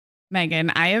Megan,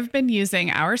 I have been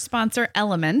using our sponsor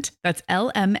Element, that's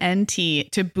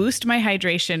LMNT, to boost my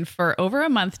hydration for over a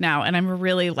month now, and I'm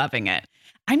really loving it.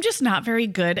 I'm just not very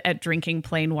good at drinking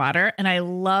plain water, and I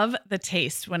love the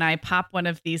taste when I pop one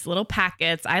of these little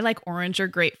packets. I like orange or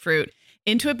grapefruit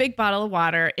into a big bottle of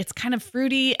water. It's kind of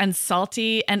fruity and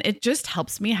salty, and it just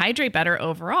helps me hydrate better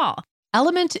overall.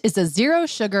 Element is a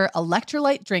zero-sugar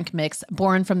electrolyte drink mix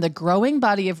born from the growing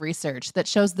body of research that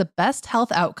shows the best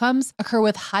health outcomes occur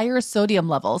with higher sodium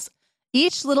levels.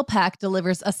 Each little pack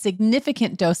delivers a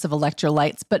significant dose of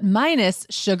electrolytes, but minus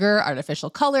sugar, artificial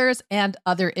colors, and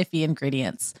other iffy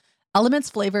ingredients. Element's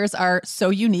flavors are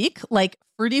so unique, like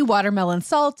fruity watermelon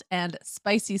salt and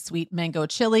spicy sweet mango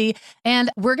chili. And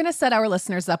we're going to set our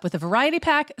listeners up with a variety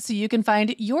pack so you can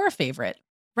find your favorite.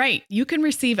 Right. You can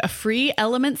receive a free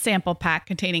Element sample pack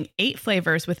containing 8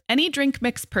 flavors with any drink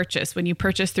mix purchase when you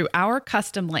purchase through our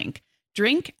custom link,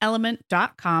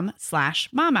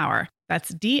 drinkelement.com/momhour.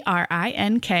 That's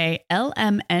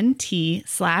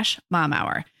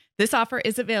DRINKLMNT/momhour. This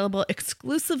is available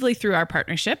exclusively through our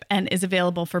partnership and is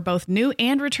available for both new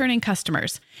and returning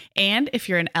customers. And if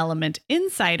you're an Element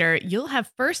insider, you'll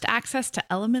have first access to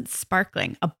Element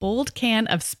Sparkling, a bold can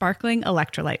of sparkling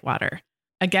electrolyte water.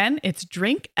 Again, it's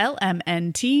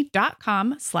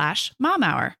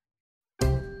drinklmnt.com/momhour.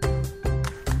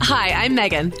 Hi, I'm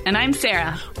Megan. And I'm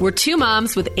Sarah. We're 2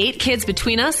 moms with 8 kids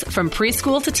between us from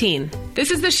preschool to teen.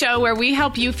 This is the show where we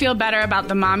help you feel better about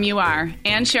the mom you are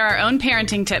and share our own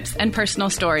parenting tips and personal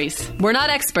stories. We're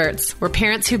not experts. We're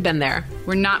parents who've been there.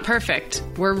 We're not perfect.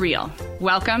 We're real.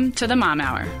 Welcome to the Mom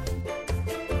Hour.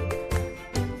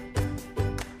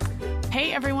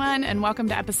 Hey, everyone, and welcome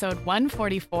to episode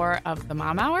 144 of the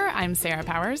Mom Hour. I'm Sarah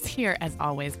Powers, here as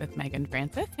always with Megan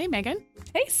Francis. Hey, Megan.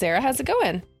 Hey, Sarah. How's it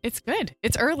going? It's good.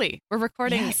 It's early. We're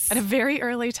recording at a very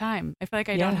early time. I feel like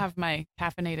I don't have my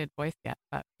caffeinated voice yet.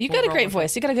 But you got a great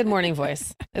voice. You got a good morning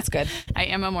voice. It's good. I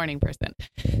am a morning person.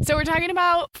 So we're talking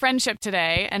about friendship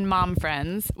today and mom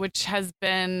friends, which has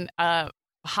been a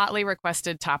hotly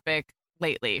requested topic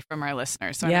lately from our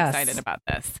listeners. So I'm excited about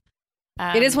this.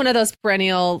 It is one of those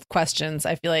perennial questions.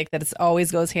 I feel like that it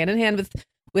always goes hand in hand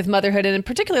with motherhood and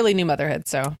particularly new motherhood.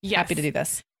 So happy to do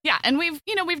this. Yeah. And we've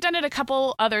done it a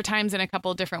couple other times in a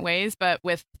couple different ways, but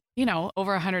with,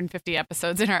 over 150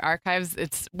 episodes in our archives,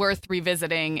 it's worth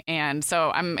revisiting. And so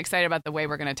I'm excited about the way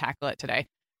we're going to tackle it today.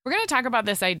 We're going to talk about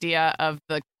this idea of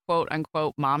the quote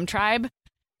unquote mom tribe,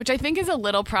 which I think is a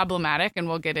little problematic. And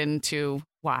we'll get into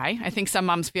why. I think some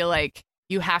moms feel like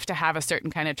you have to have a certain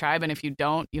kind of tribe. And if you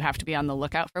don't, you have to be on the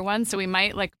lookout for one. So we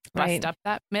might bust up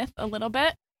that myth a little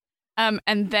bit. And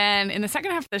then in the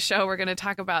second half of the show, we're going to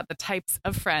talk about the types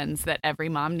of friends that every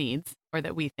mom needs or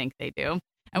that we think they do.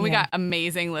 And we got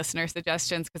amazing listener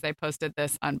suggestions because I posted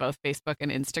this on both Facebook and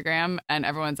Instagram and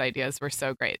everyone's ideas were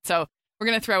so great. So we're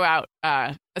going to throw out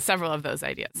several of those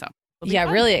ideas. So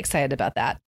really excited about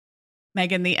that.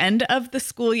 Megan, the end of the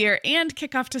school year and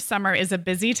kickoff to summer is a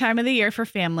busy time of the year for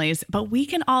families, but we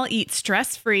can all eat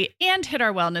stress-free and hit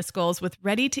our wellness goals with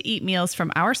ready-to-eat meals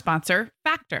from our sponsor,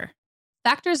 Factor.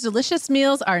 Factor's delicious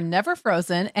meals are never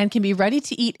frozen and can be ready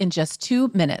to eat in just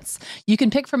 2 minutes. You can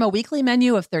pick from a weekly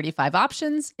menu of 35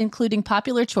 options, including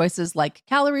popular choices like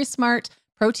Calorie Smart,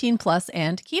 Protein Plus,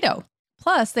 and Keto.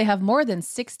 Plus, they have more than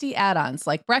 60 add-ons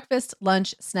like breakfast,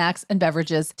 lunch, snacks, and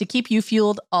beverages to keep you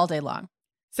fueled all day long.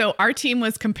 So our team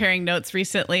was comparing notes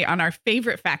recently on our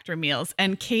favorite Factor meals,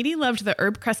 and Katie loved the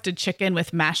herb-crusted chicken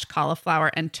with mashed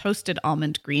cauliflower and toasted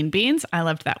almond green beans. I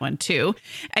loved that one too.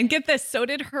 And get this, so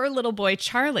did her little boy,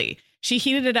 Charlie. She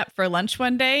heated it up for lunch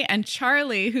one day, and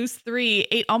Charlie, who's 3,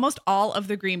 ate almost all of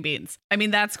the green beans. I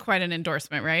mean, that's quite an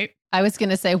endorsement, right? I was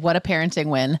going to say, what a parenting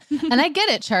win. And I get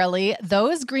it, Charlie.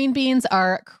 Those green beans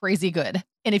are crazy good.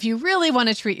 And if you really want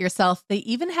to treat yourself, they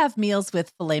even have meals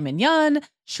with filet mignon,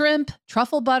 shrimp,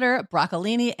 truffle butter,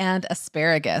 broccolini, and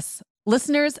asparagus.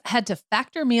 Listeners, head to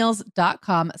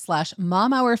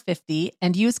factormeals.com/momhour50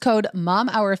 and use code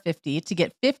momhour50 to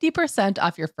get 50%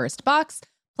 off your first box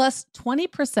plus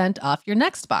 20% off your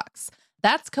next box.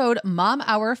 That's code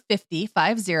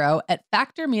momhour50 at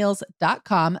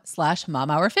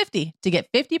factormeals.com/momhour50 to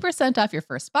get 50% off your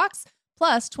first box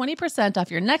plus 20%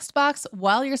 off your next box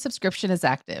while your subscription is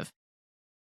active.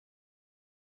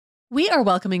 We are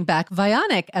welcoming back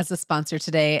Vionic as a sponsor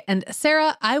today. And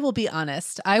Sarah, I will be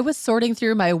honest, I was sorting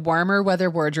through my warmer weather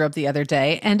wardrobe the other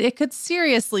day, and it could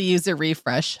seriously use a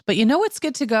refresh. But you know what's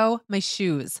good to go? My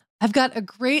shoes. I've got a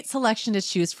great selection to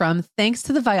choose from thanks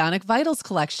to the Vionic Vitals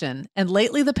collection. And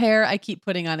lately, the pair I keep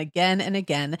putting on again and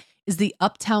again is the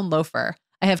Uptown Loafer.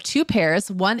 I have 2 pairs,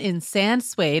 one in sand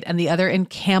suede and the other in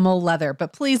camel leather,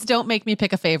 but please don't make me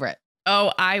pick a favorite.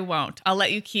 Oh, I won't. I'll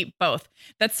let you keep both.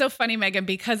 That's so funny, Megan,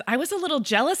 because I was a little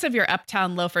jealous of your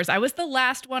Uptown loafers. I was the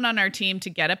last one on our team to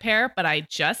get a pair, but I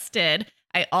just did.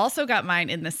 I also got mine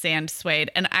in the sand suede,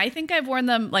 and I think I've worn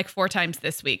them like 4 times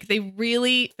this week. They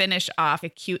really finish off a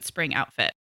cute spring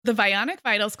outfit. The Vionic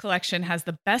Vitals collection has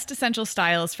the best essential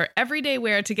styles for everyday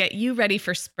wear to get you ready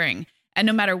for spring. And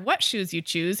no matter what shoes you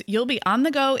choose, you'll be on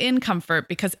the go in comfort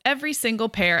because every single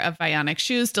pair of Vionic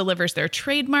shoes delivers their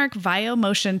trademark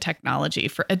VioMotion technology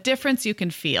for a difference you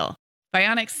can feel.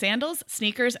 Vionic sandals,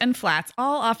 sneakers, and flats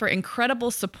all offer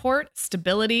incredible support,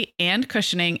 stability, and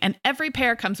cushioning, and every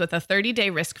pair comes with a 30-day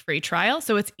risk-free trial,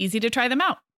 so it's easy to try them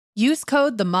out. Use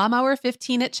code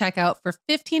TheMomHour15 at checkout for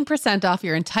 15% off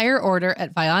your entire order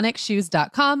at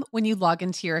VionicShoes.com when you log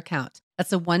into your account.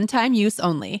 That's a one-time use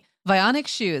only. Vionic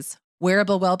Shoes.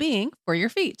 Wearable well-being for your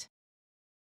feet.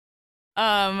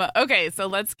 Okay, so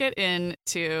let's get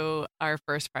into our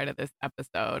first part of this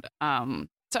episode.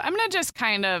 So I'm gonna just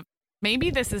kind of,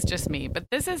 maybe this is just me, but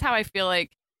this is how I feel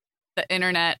like the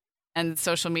internet and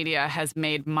social media has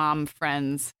made mom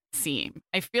friends seem.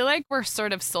 I feel like we're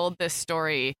sort of sold this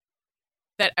story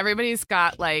that everybody's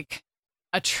got like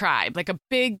a tribe, like a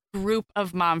big group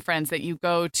of mom friends that you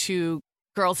go to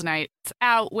girls' nights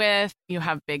out with, you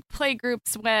have big play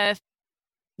groups with,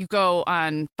 you go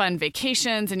on fun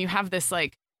vacations, and you have this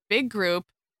like big group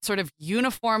sort of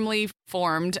uniformly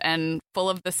formed and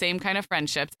full of the same kind of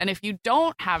friendships. And if you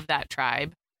don't have that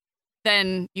tribe,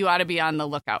 then you ought to be on the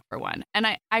lookout for one. And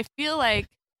I feel like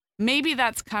maybe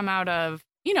that's come out of,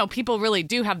 you know, people really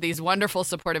do have these wonderful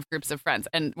supportive groups of friends,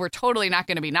 and we're totally not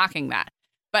going to be knocking that.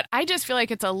 But I just feel like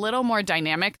it's a little more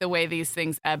dynamic the way these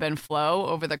things ebb and flow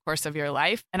over the course of your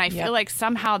life. And I feel like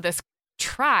somehow this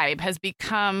tribe has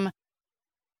become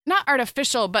not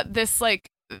artificial, but this like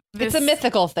it's a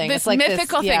mythical thing. This it's like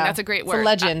mythical thing. That's a great word. It's a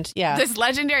legend. This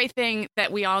legendary thing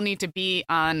that we all need to be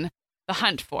on the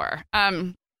hunt for.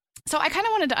 So I kind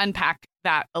of wanted to unpack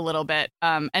that a little bit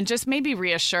and just maybe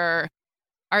reassure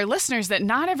our listeners that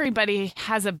not everybody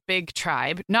has a big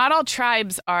tribe. Not all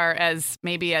tribes are as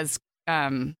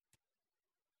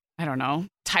I don't know,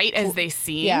 tight as they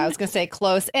seem. Yeah, I was going to say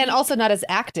close, and also not as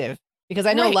active, because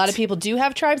I know a lot of people do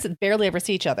have tribes that barely ever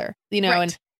see each other, you know,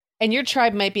 and your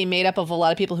tribe might be made up of a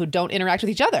lot of people who don't interact with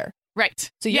each other.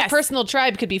 Right. So your personal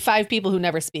tribe could be 5 people who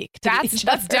never speak. That's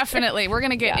definitely, we're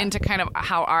going to get into kind of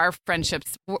how our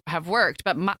friendships have worked.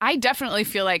 But I definitely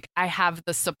feel like I have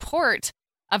the support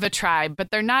of a tribe, but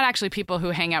they're not actually people who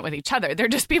hang out with each other. They're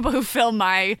just people who fill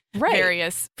my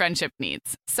various friendship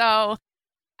needs. So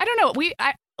I don't know.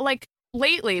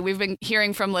 Lately we've been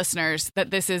hearing from listeners that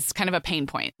this is kind of a pain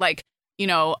point. Like, you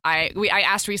know, I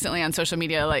asked recently on social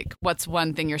media, like, what's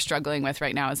one thing you're struggling with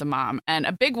right now as a mom? And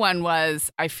a big one was,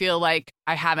 I feel like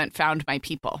I haven't found my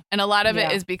people. And a lot of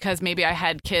it is because maybe I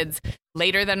had kids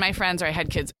later than my friends, or I had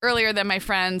kids earlier than my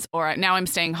friends, or now I'm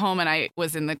staying home and I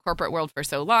was in the corporate world for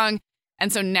so long.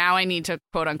 And so now I need to,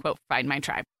 quote unquote, find my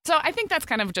tribe. So I think that's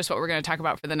kind of just what we're going to talk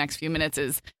about for the next few minutes,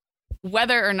 is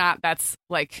whether or not that's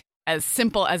like as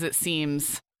simple as it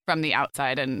seems from the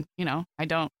outside. And, you know, I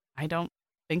don't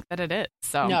think that it is.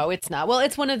 So no, it's not. Well,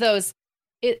 it's one of those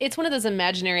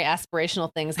imaginary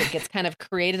aspirational things that gets kind of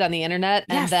created on the internet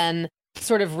and then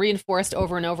sort of reinforced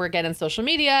over and over again in social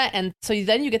media. And so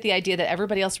then you get the idea that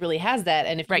everybody else really has that.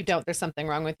 And if you don't, there's something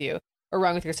wrong with you or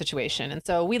wrong with your situation. And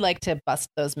so we like to bust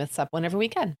those myths up whenever we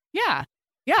can. Yeah.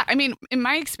 Yeah. I mean, in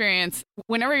my experience,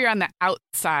 whenever you're on the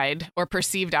outside or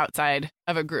perceived outside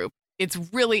of a group, it's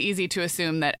really easy to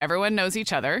assume that everyone knows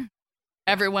each other.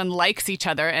 Everyone likes each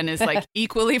other and is like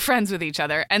equally friends with each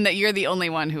other, and that you're the only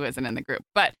one who isn't in the group.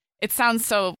 But it sounds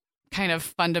so kind of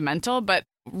fundamental, but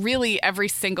really every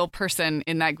single person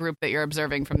in that group that you're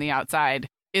observing from the outside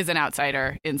is an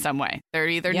outsider in some way. They're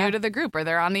either new to the group, or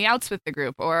they're on the outs with the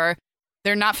group, or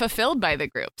they're not fulfilled by the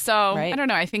group. So I don't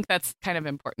know. I think that's kind of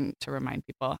important to remind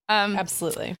people.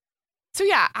 Absolutely. So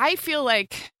yeah, I feel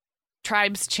like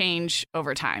tribes change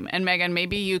over time. And Megan,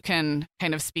 maybe you can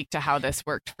kind of speak to how this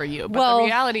worked for you. But the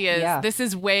reality is this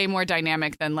is way more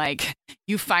dynamic than like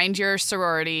you find your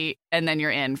sorority and then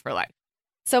you're in for life.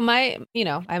 So I've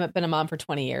been a mom for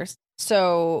 20 years.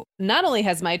 So not only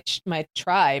has my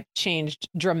tribe changed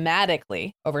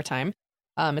dramatically over time,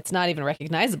 it's not even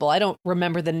recognizable. I don't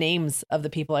remember the names of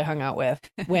the people I hung out with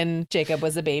when Jacob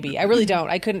was a baby. I really don't.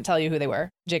 I couldn't tell you who they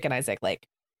were. Jake and Isaac, like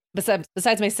besides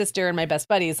my sister and my best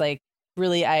buddies, like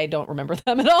really, I don't remember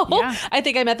them at all. Yeah. I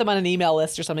think I met them on an email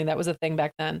list or something. That was a thing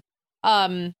back then.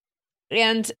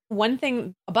 And one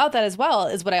thing about that as well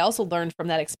is what I also learned from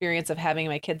that experience of having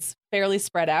my kids fairly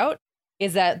spread out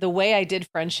is that the way I did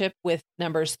friendship with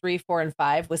numbers 3, 4, and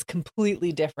 5 was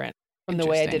completely different from the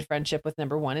way I Interesting. did friendship with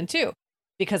number 1 and 2,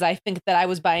 because I think that I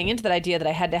was buying into that idea that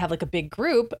I had to have like a big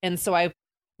group. And so I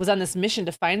was on this mission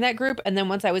to find that group. And then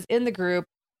once I was in the group,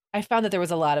 I found that there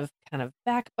was a lot of kind of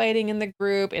backbiting in the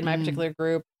group, in my particular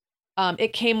group.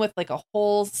 It came with like a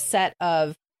whole set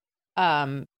of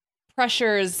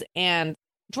pressures and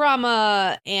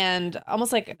drama and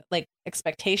almost like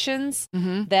expectations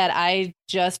that I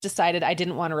just decided I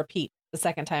didn't want to repeat the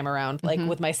second time around, like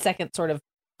with my second sort of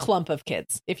clump of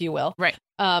kids, if you will. Right.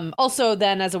 Also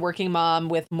then as a working mom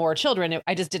with more children,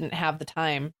 I just didn't have the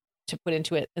time to put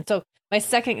into it. And so my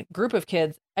second group of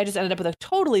kids, I just ended up with a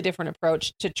totally different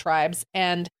approach to tribes.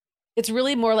 And it's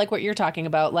really more like what you're talking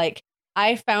about. Like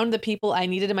I found the people I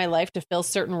needed in my life to fill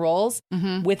certain roles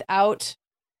without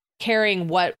caring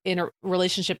what in a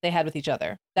relationship they had with each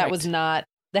other. That was not,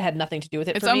 that had nothing to do with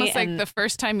it. It's for almost me. like And the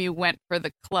first time you went for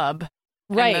the club.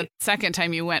 right. And the second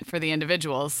time you went for the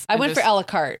individuals. I went for a la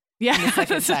carte. Yeah. The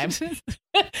second time.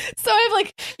 So I'm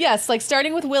like, yes, like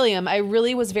starting with William, I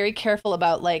really was very careful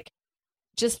about like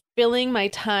just filling my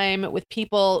time with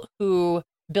people who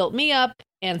built me up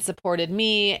and supported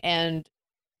me and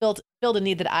filled a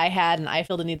need that I had and I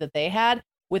filled a need that they had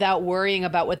without worrying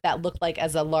about what that looked like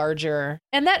as a larger.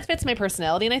 And that fits my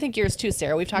personality. And I think yours too,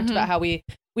 Sarah. We've talked about how we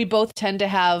both tend to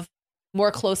have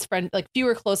more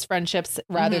fewer close friendships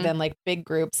rather than like big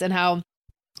groups, and how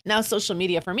now social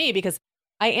media for me, because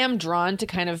I am drawn to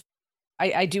kind of,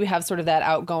 I do have sort of that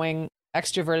outgoing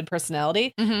extroverted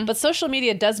personality, but social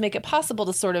media does make it possible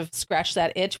to sort of scratch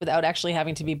that itch without actually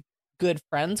having to be good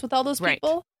friends with all those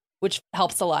people, which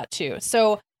helps a lot too.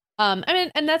 So, I mean,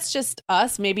 and that's just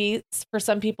us. Maybe for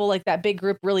some people, like that big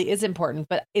group really is important,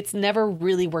 but it's never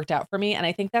really worked out for me. And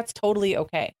I think that's totally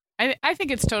okay. I think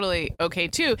it's totally okay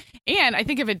too. And I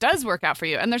think if it does work out for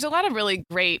you, and there's a lot of really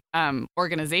great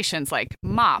organizations like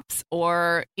MOPS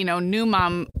or, you know, new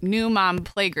mom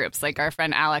playgroups, like our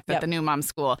friend Alex at the New Mom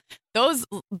School. Those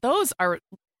are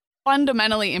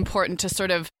fundamentally important to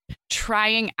sort of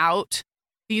trying out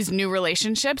these new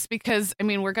relationships, because I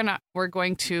mean, we're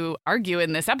going to argue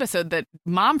in this episode that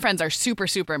mom friends are super,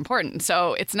 super important.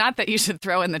 So it's not that you should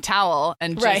throw in the towel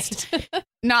and just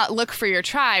not look for your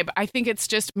tribe. I think it's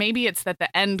just, maybe it's that the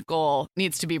end goal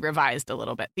needs to be revised a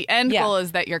little bit. The end goal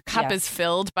is that your cup is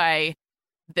filled by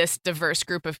this diverse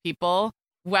group of people,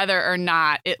 whether or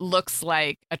not it looks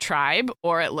like a tribe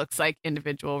or it looks like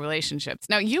individual relationships.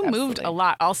 Now, you moved a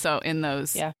lot also in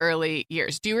those early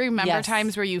years. Do you remember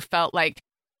times where you felt like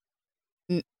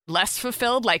less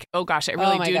fulfilled? Like, oh gosh, I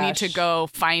really do need to go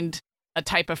find a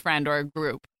type of friend or a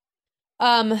group.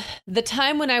 The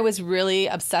time when I was really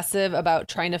obsessive about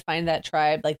trying to find that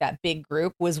tribe, like that big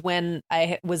group, was when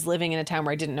I was living in a town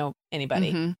where I didn't know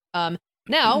anybody.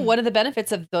 Now, one of the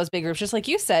benefits of those big groups, just like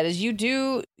you said, is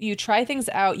you try things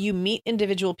out, you meet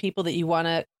individual people that you want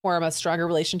to form a stronger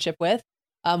relationship with.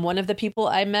 One of the people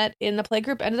I met in the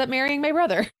playgroup ended up marrying my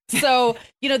brother. So,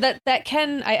 you know, that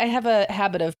can, I have a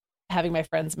habit of having my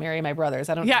friends marry my brothers.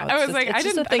 I don't know. I was like, I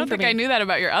don't think I knew that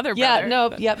about your other brother.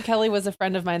 Yeah, no, Kelly was a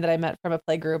friend of mine that I met from a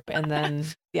playgroup, and then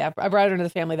I brought her into the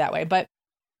family that way. But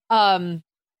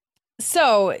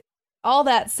so all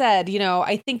that said, you know,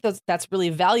 I think that's really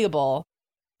valuable.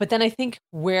 But then I think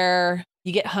where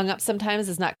you get hung up sometimes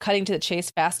is not cutting to the chase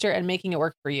faster and making it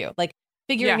work for you. Like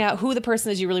figuring out who the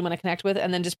person is you really want to connect with,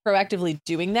 and then just proactively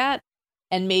doing that.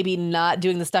 And maybe not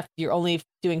doing the stuff you're only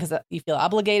doing because you feel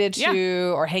obligated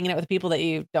to, or hanging out with people that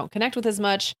you don't connect with as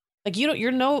much. Like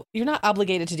you're not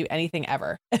obligated to do anything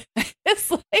ever.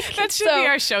 It's like that should be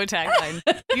our show tagline.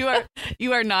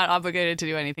 You are not obligated to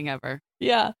do anything ever.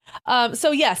 Yeah.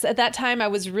 So yes, at that time I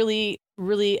was really,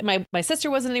 really, my sister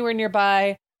wasn't anywhere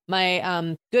nearby.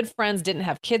 My good friends didn't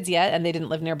have kids yet, and they didn't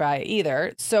live nearby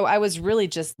either. So I was really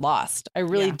just lost. I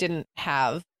really didn't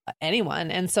have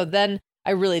anyone, and so then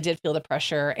I really did feel the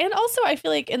pressure. And also I feel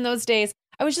like in those days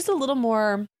I was just a little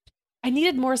more, I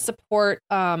needed more support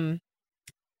about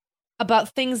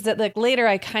things that like later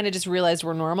I kind of just realized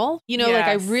were normal. You know, like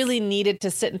I really needed to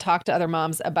sit and talk to other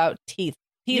moms about teething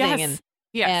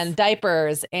and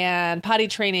diapers and potty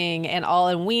training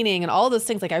and weaning and all those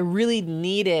things. Like I really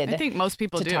needed. I think most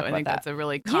people do. I think that's a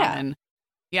really common.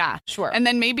 Yeah, sure. And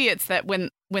then maybe it's that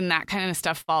when that kind of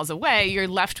stuff falls away, you're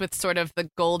left with sort of the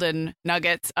golden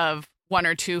nuggets of one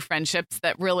or two friendships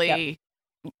that really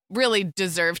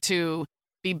deserve to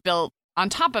be built on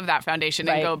top of that foundation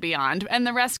and go beyond. And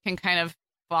the rest can kind of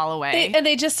fall away. And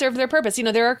they just serve their purpose. You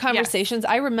know, there are conversations.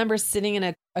 I remember sitting in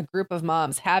a group of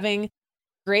moms having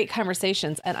great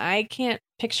conversations, and I can't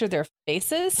picture their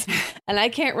faces and I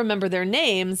can't remember their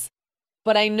names,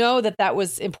 but I know that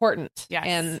was important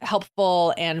and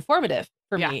helpful and formative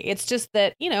for me. It's just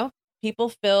that, you know,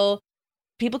 people fill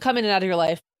people come in and out of your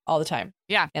life all the time.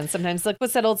 Yeah. And sometimes, like,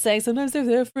 what's that old saying? Sometimes they're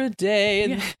there for a day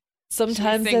and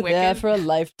sometimes they're there for a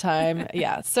lifetime.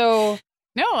 Yeah. So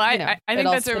no, I think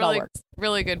that's a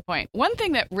really good point. One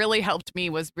thing that really helped me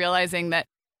was realizing that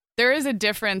there is a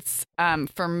difference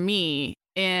for me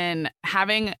in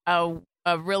having a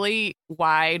really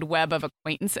wide web of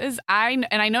acquaintances. I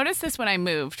noticed this when I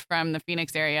moved from the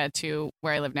Phoenix area to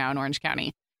where I live now in Orange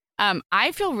County.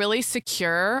 I feel really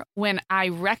secure when I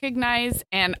recognize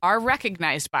and are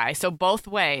recognized by, so both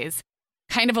ways,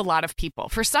 kind of a lot of people.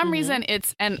 For some reason,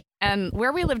 it's and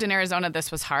where we lived in Arizona,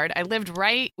 this was hard. I lived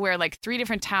right where like 3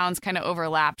 different towns kind of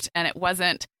overlapped, and it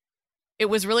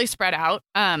was really spread out.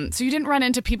 So you didn't run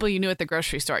into people you knew at the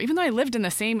grocery store, even though I lived in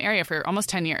the same area for almost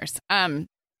 10 years.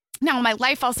 Now, my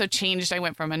life also changed. I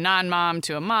went from a non-mom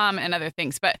to a mom and other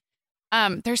things. But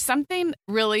there's something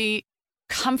really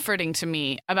comforting to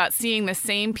me about seeing the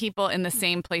same people in the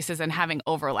same places and having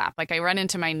overlap. Like I run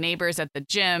into my neighbors at the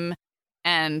gym,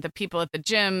 and the people at the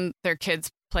gym, their kids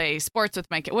play sports with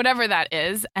my kid, whatever that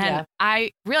is. And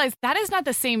I realized that is not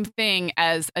the same thing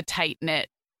as a tight-knit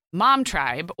mom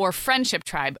tribe or friendship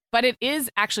tribe, but it is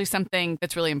actually something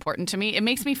that's really important to me. It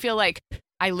makes me feel like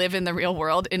I live in the real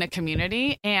world in a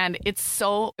community, and it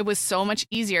was so much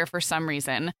easier for some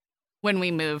reason when we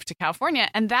moved to California.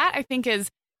 And that I think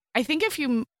if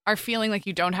you are feeling like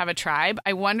you don't have a tribe,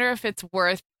 I wonder if it's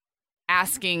worth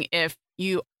asking if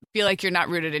you feel like you're not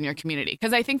rooted in your community,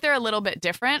 because I think they're a little bit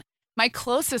different. My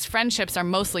closest friendships are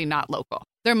mostly not local.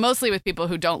 They're mostly with people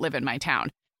who don't live in my town.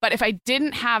 But if I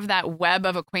didn't have that web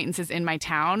of acquaintances in my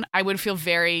town, I would feel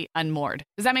very unmoored.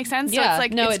 Does that make sense? Yeah, so it's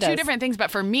like, no, it's two different things,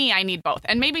 but for me, I need both.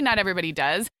 And maybe not everybody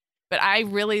does, but I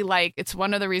really like, it's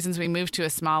one of the reasons we moved to a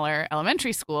smaller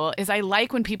elementary school is I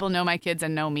like when people know my kids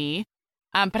and know me.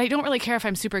 But I don't really care if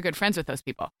I'm super good friends with those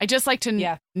people. I just like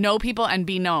to know people and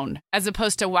be known, as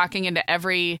opposed to walking into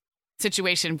every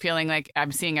situation feeling like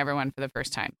I'm seeing everyone for the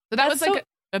first time. So that was like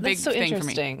a big thing for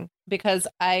me. Because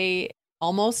I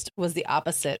almost was the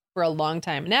opposite for a long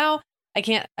time. Now I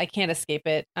can't escape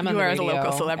it. I'm on the radio. You are the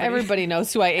local celebrity. Everybody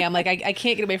knows who I am. Like I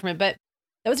can't get away from it. But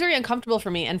that was very uncomfortable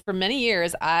for me. And for many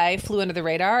years, I flew under the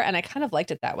radar, and I kind of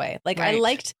liked it that way. Like I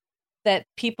liked that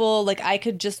people, like I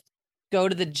could just go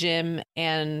to the gym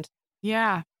and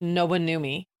no one knew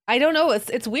me. I don't know.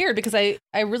 It's weird because I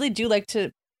really do like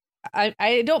to,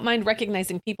 I don't mind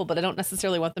recognizing people, but I don't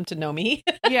necessarily want them to know me.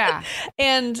 Yeah.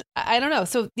 And I don't know.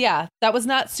 So yeah, that was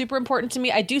not super important to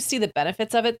me. I do see the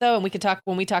benefits of it though. And we could talk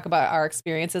when we talk about our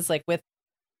experiences, like with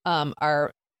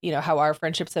our, how our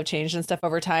friendships have changed and stuff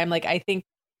over time. Like I think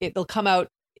it'll come out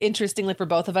interestingly for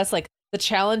both of us, like the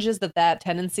challenges that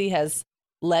tendency has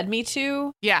led me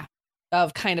to. Yeah.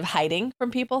 Of kind of hiding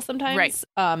from people sometimes. Right.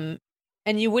 And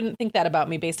you wouldn't think that about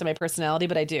me based on my personality,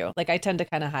 but I do. Like I tend to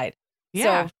kind of hide.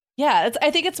 Yeah. So yeah, I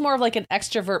think it's more of like an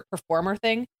extrovert performer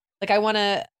thing. Like I want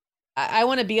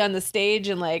to be on the stage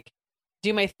and like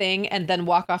do my thing and then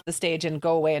walk off the stage and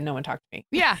go away and no one talk to me.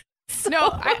 Yeah. So.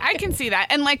 No, I can see that.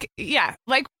 And like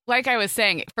I was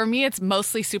saying, for me, it's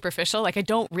mostly superficial. Like I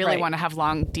don't really want to have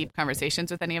long, deep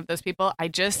conversations with any of those people. I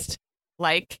just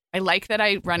I like that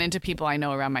I run into people I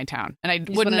know around my town, and I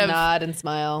wouldn't have nod and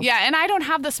smile. Yeah. And I don't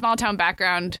have the small town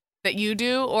background that you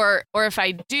do, or if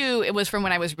I do, it was from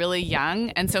when I was really young.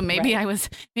 And so maybe I was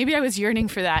yearning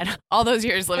for that all those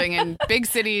years living in big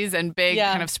cities and big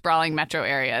kind of sprawling metro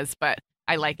areas, but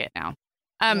I like it now.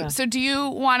 So do you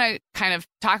want to kind of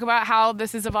talk about how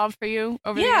this has evolved for you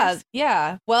over the years?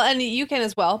 Yeah. Well, and you can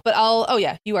as well, but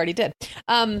you already did.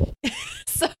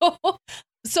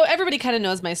 So everybody kind of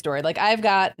knows my story. Like I've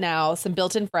got now some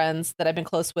built-in friends that I've been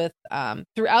close with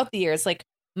throughout the years. Like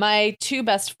my 2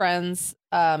 best friends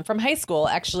from high school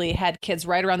actually had kids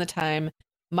right around the time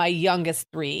my youngest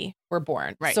 3 were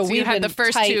born. Right. So we had the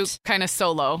first 2 kind of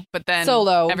solo, but then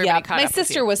everybody caught my up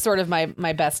sister was sort of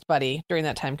my best buddy during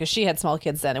that time because she had small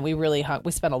kids then, and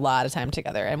we spent a lot of time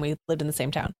together, and we lived in the same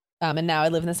town. And now I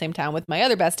live in the same town with my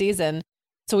other besties, and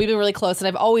so we've been really close. And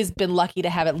I've always been lucky to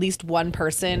have at least one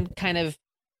person kind of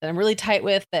that I'm really tight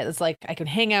with, that is like I can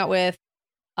hang out with.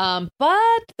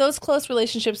 But those close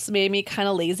relationships made me kind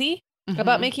of lazy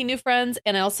about making new friends.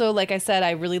 And I also, like I said,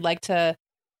 I really like to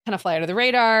kind of fly under the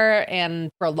radar. And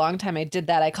for a long time I did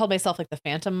that. I called myself like the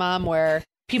phantom mom, where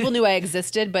people knew I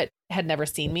existed but had never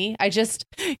seen me. I just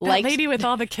like lady with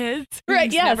all the kids,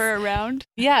 right? Yes, never around.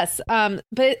 Yes. But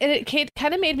it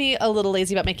kind of made me a little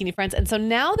lazy about making new friends. And so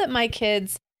now that my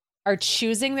kids are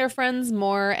choosing their friends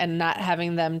more and not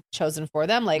having them chosen for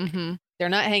them, like they're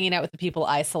not hanging out with the people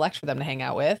I select for them to hang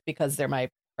out with because they're my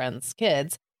friends'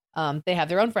 kids. They have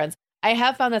their own friends. I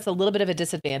have found that's a little bit of a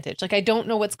disadvantage. Like I don't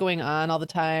know what's going on all the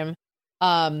time.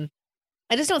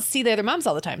 I just don't see the other moms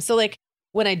all the time. So like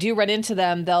when I do run into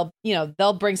them,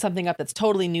 they'll bring something up that's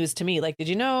totally news to me. Like, did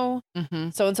you know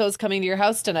so-and-so is coming to your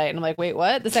house tonight? And I'm like, wait,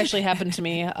 what? This actually happened to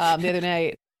me the other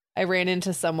night. I ran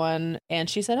into someone and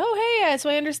she said, oh, hey, so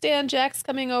I understand Jack's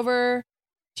coming over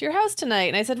to your house tonight.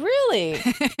 And I said, really?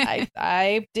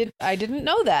 I didn't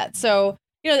know that. So,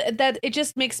 that it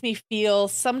just makes me feel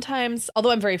sometimes,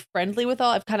 although I'm very friendly with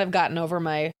all, I've kind of gotten over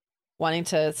my wanting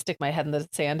to stick my head in the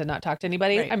sand and not talk to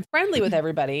anybody. Right. I'm friendly with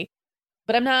everybody,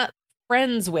 but I'm not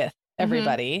friends with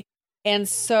everybody. And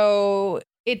so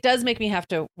it does make me have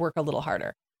to work a little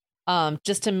harder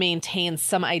just to maintain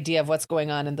some idea of what's going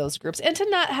on in those groups and to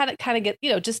not have it kind of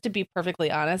get, just to be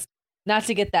perfectly honest, not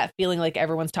to get that feeling like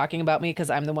everyone's talking about me because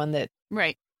I'm the one that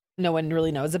no one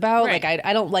really knows about. Right. Like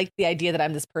I don't like the idea that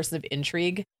I'm this person of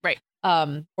intrigue. Right.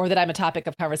 Or that I'm a topic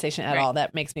of conversation at all.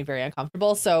 That makes me very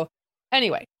uncomfortable. So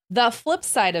anyway, the flip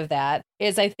side of that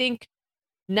is I think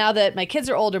now that my kids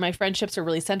are older, my friendships are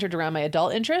really centered around my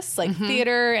adult interests, like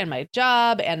theater and my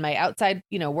job and my outside,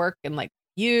 work and like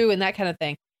you and that kind of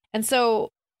thing. And so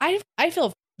I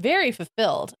feel very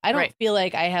fulfilled. I don't feel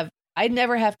like I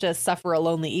never have to suffer a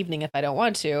lonely evening if I don't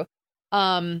want to.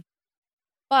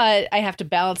 But I have to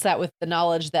balance that with the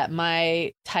knowledge that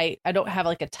I don't have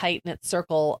like a tight knit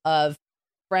circle of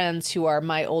friends who are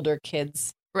my older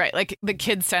kids. Right, like the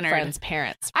kid-centered friends,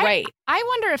 parents. I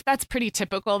wonder if that's pretty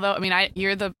typical, though. I mean,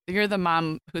 you're the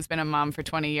mom who's been a mom for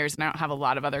 20 years, and I don't have a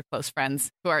lot of other close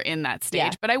friends who are in that stage.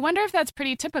 Yeah. But I wonder if that's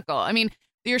pretty typical. I mean,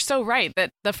 you're so right that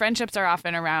the friendships are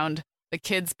often around the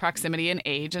kids' proximity and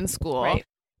age and school, right.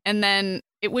 And then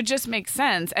it would just make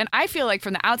sense. And I feel like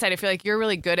from the outside, I feel like you're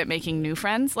really good at making new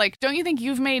friends. Like, don't you think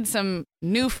you've made some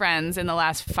new friends in the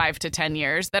last 5 to 10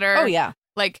 years that are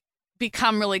like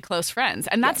become really close friends?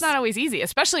 And that's not always easy,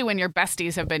 especially when your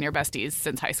besties have been your besties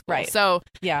since high school. Right. So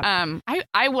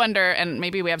I wonder, and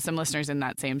maybe we have some listeners in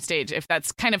that same stage, if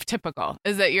that's kind of typical.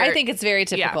 Is that I think it's very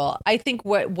typical. I think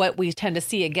what we tend to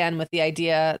see again with the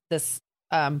idea, this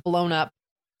blown up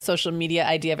social media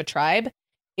idea of a tribe,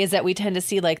 is that we tend to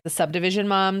see like the subdivision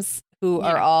moms who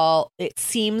are all, it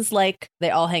seems like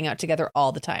they all hang out together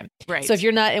all the time. Right. So if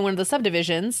you're not in one of the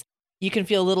subdivisions, you can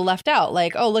feel a little left out.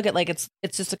 Like, oh, look at like it's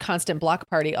just a constant block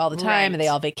party all the time. And they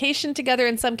all vacation together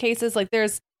in some cases. Like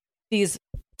there's these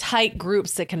tight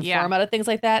groups that can form out of things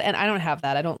like that. And I don't have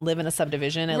that. I don't live in a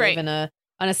subdivision. I live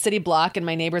on a city block and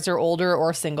my neighbors are older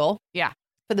or single. Yeah.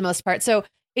 For the most part. So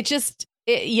I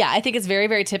think it's very,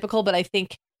 very typical, but I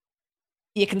think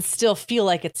you can still feel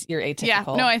like you're atypical. Yeah.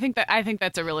 No, I think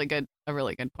that's a really good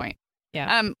point.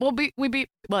 Yeah.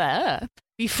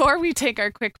 Before we take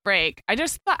our quick break, I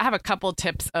just have a couple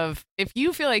tips of if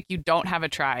you feel like you don't have a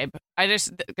tribe. I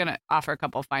just gonna offer a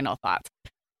couple final thoughts.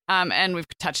 And we've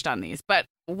touched on these, but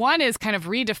one is kind of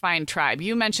redefine tribe.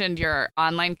 You mentioned your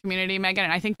online community, Megan,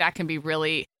 and I think that can be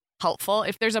really helpful.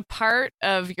 If there's a part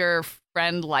of your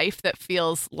friend life that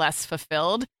feels less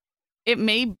fulfilled, it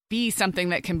may be something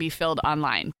that can be filled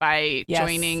online by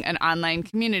joining an online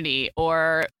community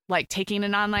or like taking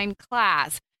an online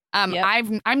class.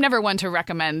 I'm never one to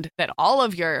recommend that all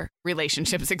of your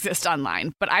relationships exist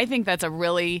online, but I think that's a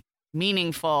really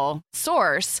meaningful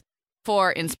source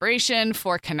for inspiration,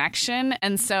 for connection.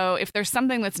 And so if there's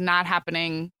something that's not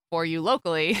happening for you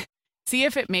locally, see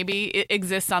if it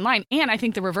exists online. And I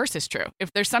think the reverse is true.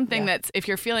 If there's something if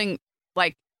you're feeling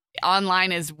like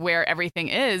online is where everything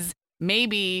is,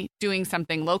 maybe doing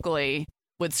something locally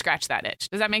would scratch that itch.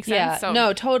 Does that make sense? Yeah, so,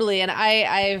 no, totally. And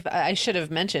I should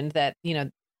have mentioned that,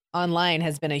 online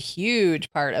has been a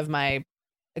huge part of my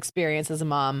experience as a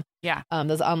mom. Yeah.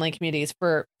 Those online communities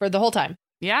for the whole time.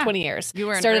 Yeah. 20 years. You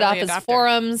were started off as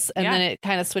forums and then it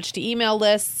kind of switched to email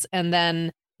lists. And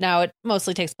then now it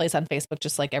mostly takes place on Facebook,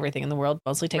 just like everything in the world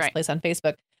mostly takes place on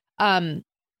Facebook. And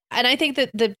I think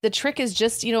that the trick is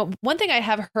just, one thing I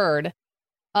have heard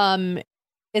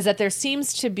is that there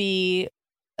seems to be,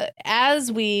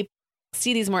 as we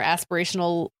see these more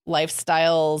aspirational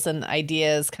lifestyles and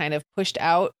ideas kind of pushed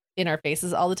out in our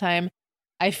faces all the time,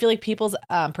 I feel like people's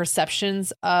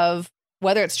perceptions of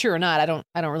whether it's true or not, I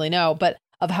don't really know, but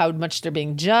of how much they're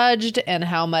being judged and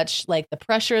how much like the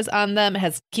pressures on them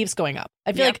keeps going up.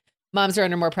 I feel like moms are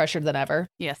under more pressure than ever.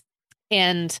 Yes.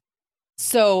 And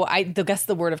so I guess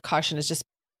the word of caution is just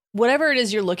whatever it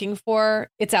is you're looking for,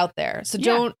 it's out there. So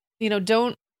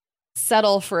don't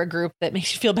settle for a group that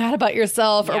makes you feel bad about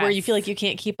yourself or where you feel like you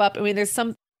can't keep up. I mean,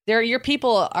 your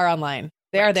people are online.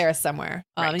 They are there somewhere.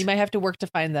 You might have to work to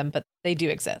find them, but they do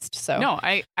exist. So no,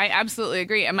 I absolutely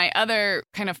agree. And my other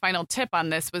kind of final tip on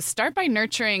this was start by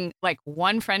nurturing like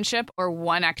one friendship or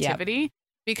one activity,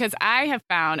 because I have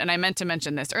found, and I meant to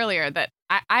mention this earlier, that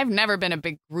I've never been a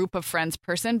big group of friends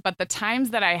person, but the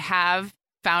times that I have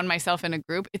found myself in a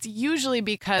group, it's usually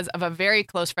because of a very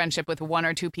close friendship with one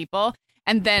or two people.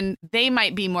 And then they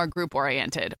might be more group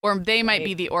oriented, or they might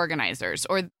be the organizers.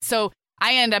 Or so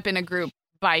I end up in a group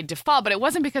by default, but it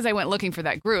wasn't because I went looking for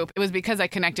that group. It was because I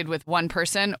connected with one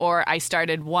person, or I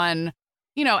started one,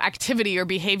 activity or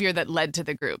behavior that led to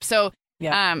the group. So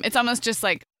it's almost just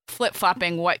like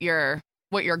flip-flopping what your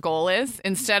goal is.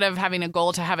 Instead of having a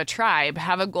goal to have a tribe,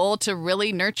 have a goal to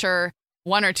really nurture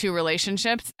one or two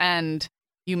relationships, and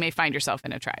you may find yourself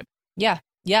in a tribe. Yeah.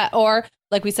 Yeah. Or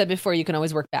like we said before, you can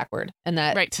always work backward, and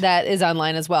that is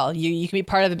online as well. You can be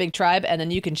part of a big tribe, and then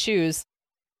you can choose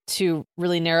to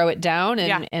really narrow it down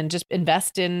and just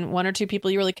invest in one or two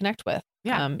people you really connect with.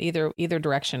 Yeah. Either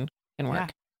direction can work. Yeah,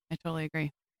 I totally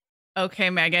agree. Okay,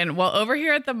 Megan. Well, over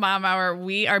here at the Mom Hour,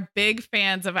 we are big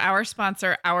fans of our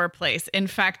sponsor, Our Place. In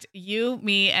fact, you,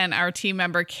 me, and our team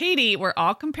member, Katie, were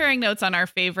all comparing notes on our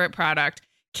favorite product.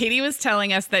 Katie was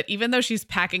telling us that even though she's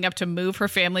packing up to move her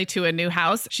family to a new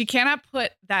house, she cannot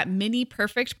put that mini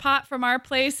perfect pot from Our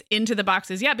Place into the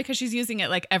boxes yet because she's using it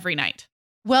like every night.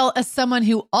 Well, as someone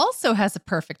who also has a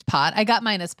perfect pot, I got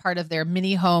mine as part of their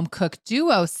mini home cook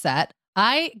duo set.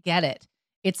 I get it.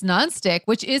 It's nonstick,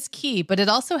 which is key, but it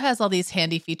also has all these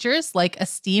handy features like a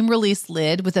steam release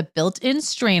lid with a built-in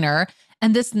strainer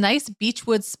and this nice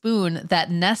beechwood spoon that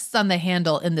nests on the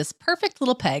handle in this perfect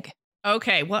little peg.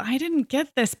 Okay, well, I didn't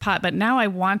get this pot, but now I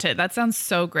want it. That sounds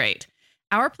so great.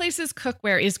 Our Place's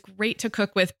cookware is great to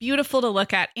cook with, beautiful to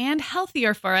look at, and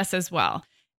healthier for us as well.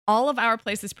 All of Our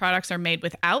Place's products are made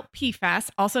without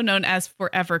PFAS, also known as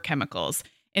forever chemicals.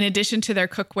 In addition to their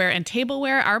cookware and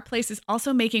tableware, Our Place is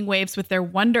also making waves with their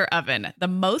Wonder Oven, the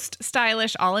most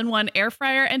stylish all-in-one air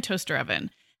fryer and toaster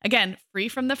oven. Again, free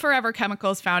from the forever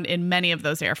chemicals found in many of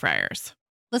those air fryers.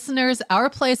 Listeners, Our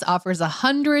Place offers a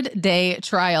 100-day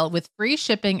trial with free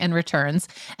shipping and returns,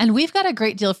 and we've got a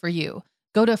great deal for you.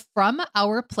 Go to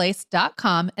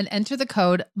FromOurPlace.com and enter the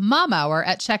code MOMHOUR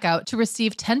at checkout to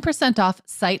receive 10% off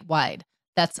site-wide.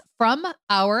 That's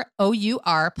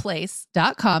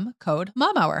FromOurPlace.com, code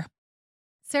MOMHOUR.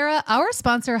 Sarah, our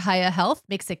sponsor, Hiya Health,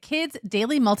 makes a kids'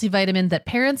 daily multivitamin that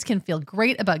parents can feel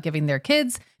great about giving their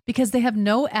kids because they have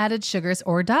no added sugars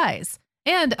or dyes.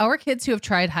 And our kids who have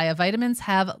tried Hiya vitamins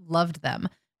have loved them,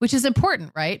 which is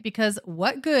important, right? Because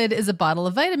what good is a bottle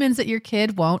of vitamins that your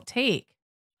kid won't take?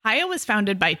 Hiya was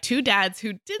founded by two dads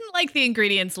who didn't like the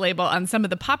ingredients label on some of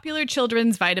the popular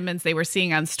children's vitamins they were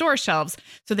seeing on store shelves,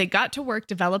 so they got to work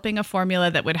developing a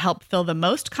formula that would help fill the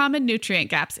most common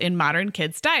nutrient gaps in modern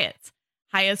kids' diets.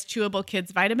 Hiya's Chewable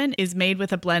Kids Vitamin is made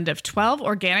with a blend of 12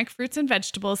 organic fruits and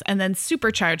vegetables and then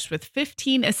supercharged with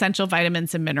 15 essential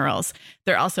vitamins and minerals.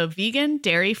 They're also vegan,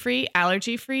 dairy-free,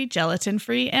 allergy-free,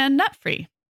 gelatin-free, and nut-free.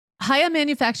 Hiya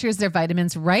manufactures their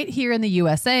vitamins right here in the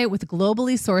USA with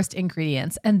globally sourced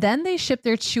ingredients, and then they ship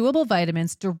their chewable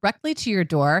vitamins directly to your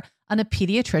door on a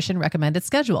pediatrician recommended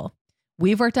schedule.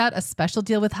 We've worked out a special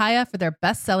deal with Hiya for their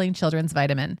best-selling children's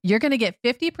vitamin. You're going to get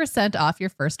 50% off your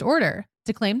first order.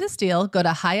 To claim this deal, go to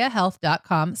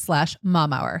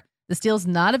hiyahealth.com/momhour. This deal's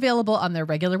not available on their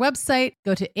regular website.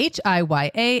 Go to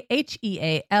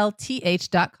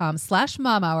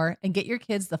hiyahealth.com/momhour and get your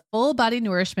kids the full body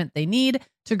nourishment they need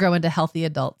to grow into healthy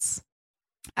adults.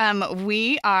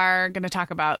 We are going to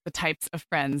talk about the types of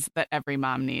friends that every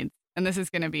mom needs. And this is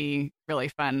going to be really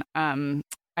fun. I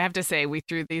have to say, we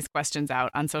threw these questions out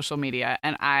on social media,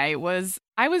 and I was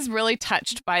really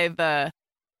touched by the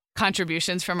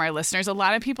contributions from our listeners. A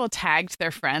lot of people tagged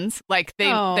their friends. Like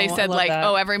they said like, that.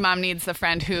 Oh, every mom needs the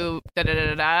friend who da da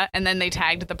da da, and then they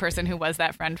tagged the person who was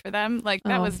that friend for them. Like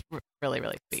that was really,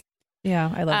 really sweet.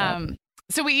 Yeah, I love that.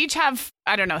 So we each have,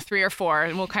 3 or 4,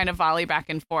 and we'll kind of volley back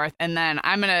and forth. And then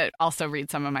I'm going to also read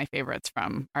some of my favorites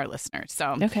from our listeners.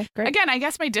 So okay, great. Again, I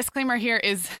guess my disclaimer here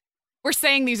is we're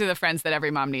saying these are the friends that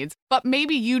every mom needs, but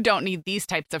maybe you don't need these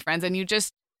types of friends, and you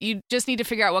just need to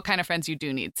figure out what kind of friends you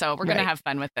do need. So we're going to have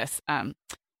fun with this. And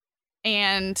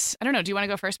I don't know, do you want to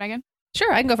go first, Megan?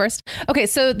 Sure, I can go first. Okay,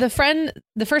 so the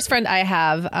first friend I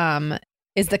have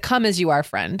is the come as you are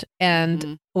friend.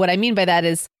 And what I mean by that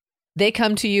is they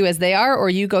come to you as they are, or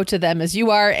you go to them as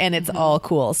you are, and it's all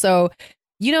cool. So,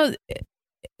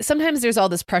 sometimes there's all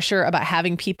this pressure about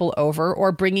having people over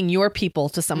or bringing your people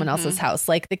to someone else's house.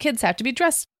 Like the kids have to be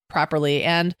dressed properly,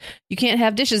 and you can't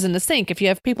have dishes in the sink if you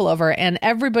have people over. And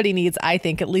everybody needs, I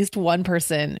think, at least one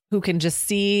person who can just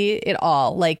see it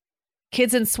all. Like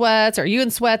kids in sweats, or you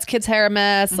in sweats, kids' hair a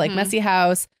mess, like messy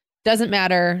house, doesn't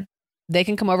matter. They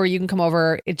can come over, you can come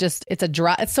over. It's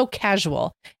so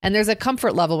casual. And there's a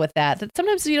comfort level with that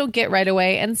sometimes you don't get right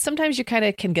away. And sometimes you kind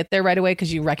of can get there right away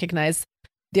because you recognize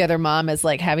the other mom as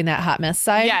like having that hot mess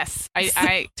side. Yes,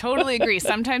 I totally agree.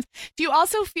 Sometimes, do you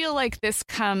also feel like this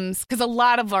comes, because a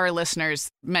lot of our listeners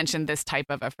mentioned this type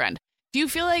of a friend. Do you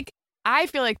feel like, I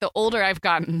feel like the older I've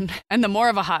gotten and the more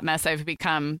of a hot mess I've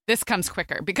become, this comes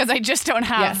quicker because I just don't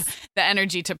have the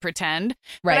energy to pretend.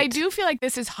 Right. But I do feel like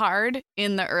this is hard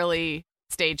in the early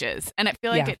stages. And I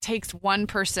feel like it takes one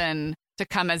person to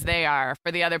come as they are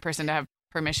for the other person to have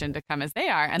permission to come as they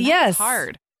are. And that's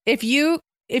hard. If you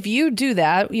do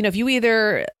that, if you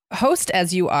either host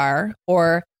as you are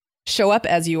or show up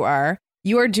as you are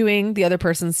doing the other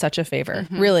person such a favor.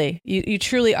 Mm-hmm. Really, you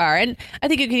truly are. And I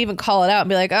think you can even call it out and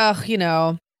be like,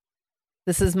 oh,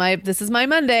 this is my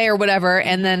Monday or whatever.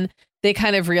 And then they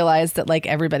kind of realize that like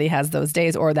everybody has those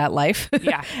days or that life.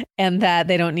 Yeah. And that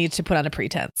they don't need to put on a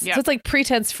pretense. Yep. So it's like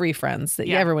pretense free friends that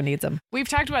everyone needs them. We've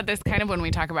talked about this kind of when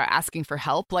we talk about asking for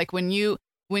help. Like when you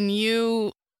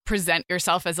present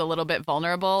yourself as a little bit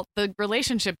vulnerable, the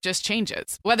relationship just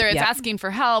changes. Whether it's asking for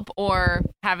help or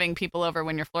having people over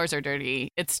when your floors are dirty,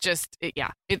 it's just,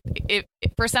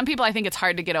 for some people, I think it's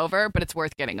hard to get over, but it's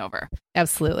worth getting over.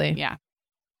 Absolutely. Yeah.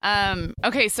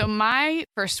 Okay, so my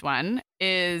first one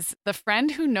is the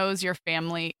friend who knows your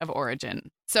family of origin.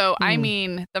 So I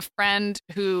mean the friend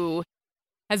who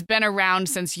has been around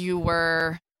since you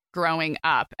were growing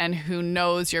up and who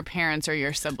knows your parents or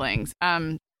your siblings.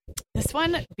 This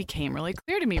one became really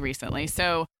clear to me recently.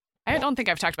 So I don't think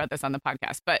I've talked about this on the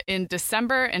podcast, but in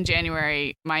December and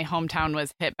January, my hometown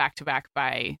was hit back to back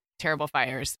by terrible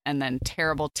fires and then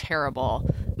terrible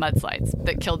mudslides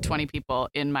that killed 20 people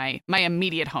in my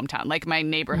immediate hometown, like my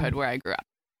neighborhood where I grew up.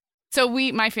 So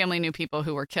my family knew people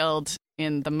who were killed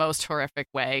in the most horrific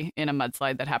way in a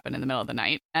mudslide that happened in the middle of the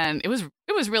night. And it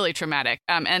was really traumatic.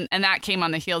 And that came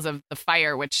on the heels of the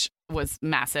fire, which was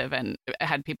massive and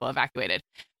had people evacuated.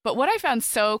 But what I found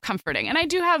so comforting, and I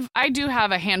do have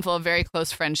a handful of very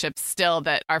close friendships still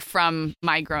that are from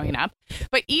my growing up,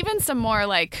 but even some more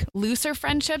like looser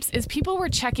friendships is people were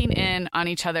checking in on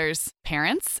each other's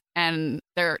parents and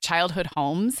their childhood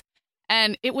homes.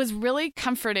 And it was really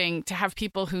comforting to have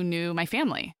people who knew my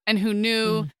family and who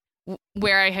knew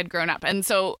where I had grown up. And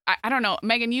so I don't know,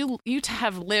 Megan, you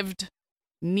have lived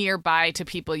nearby to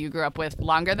people you grew up with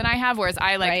longer than I have, whereas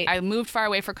I moved far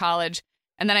away for college.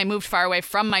 And then I moved far away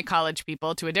from my college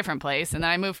people to a different place. And then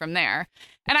I moved from there.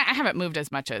 And I haven't moved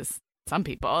as much as some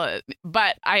people,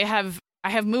 but I have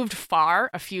moved far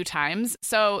a few times.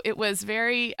 So it was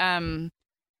very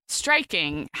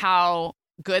striking how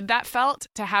good that felt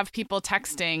to have people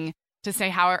texting to say,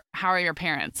 how are your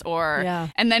parents?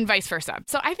 And then vice versa.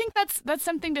 So I think that's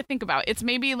something to think about. It's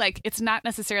maybe like, it's not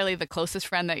necessarily the closest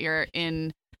friend that you're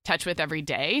in touch with every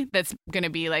day. That's going to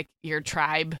be like your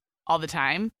tribe all the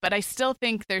time, but I still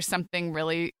think there's something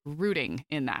really rooting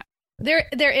in that. There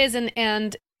is,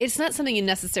 and it's not something you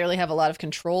necessarily have a lot of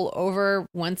control over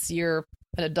once you're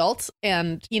an adult,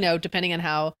 and depending on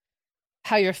how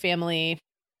your family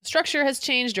structure has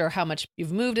changed or how much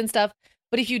you've moved and stuff.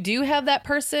 But if you do have that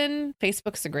person,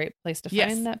 Facebook's a great place to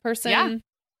find that person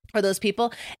or those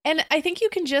people, and I think you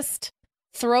can just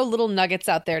throw little nuggets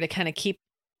out there to kind of keep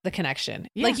the connection.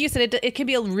 Like you said, it can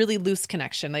be a really loose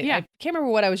connection. I can't remember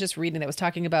what I was just reading that was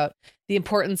talking about the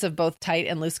importance of both tight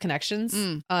and loose connections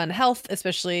on health,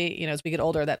 especially, as we get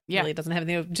older. That really doesn't have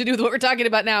anything to do with what we're talking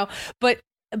about now. But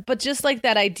just like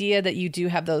that idea that you do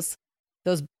have those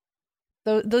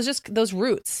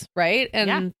roots, right?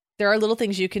 And there are little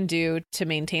things you can do to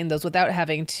maintain those without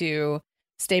having to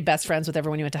stay best friends with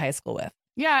everyone you went to high school with.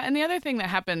 Yeah. And the other thing that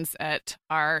happens at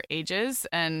our ages,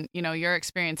 and, your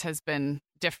experience has been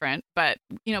different, but,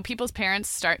 people's parents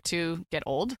start to get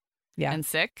old and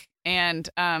sick. And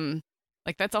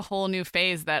that's a whole new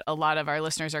phase that a lot of our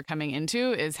listeners are coming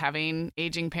into, is having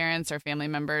aging parents or family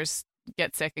members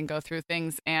get sick and go through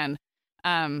things. And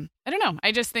I don't know.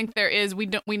 I just think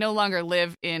we no longer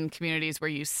live in communities where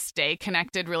you stay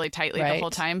connected really tightly the whole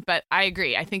time. But I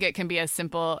agree. I think it can be as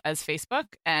simple as Facebook.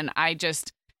 And I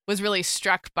just was really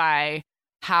struck by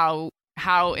how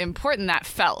important that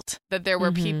felt, that there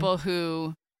were people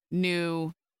who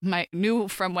knew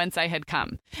from whence I had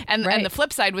come. And the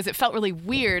flip side was, it felt really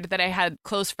weird that I had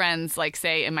close friends, like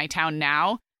say in my town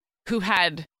now, who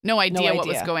had no idea what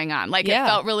was going on. Like it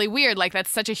felt really weird. Like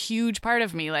that's such a huge part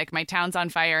of me. Like my town's on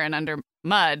fire and under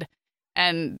mud,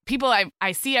 and people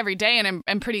I see every day and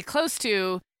I'm pretty close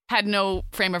to had no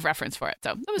frame of reference for it.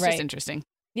 So that was just interesting.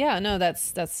 Yeah, no,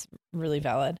 that's really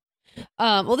valid.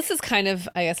 Well, this is kind of,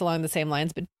 I guess, along the same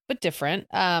lines, but different.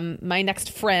 My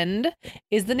next friend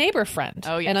is the neighbor friend.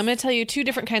 Oh, yes. And I'm going to tell you two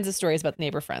different kinds of stories about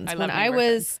neighbor friends. When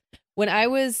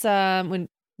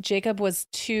Jacob was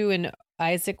 2 and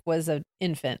Isaac was an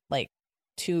infant, like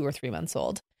 2 or 3 months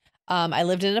old. I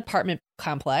lived in an apartment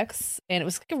complex, and it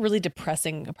was like a really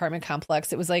depressing apartment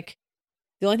complex. It was like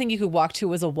the only thing you could walk to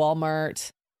was a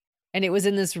Walmart, and it was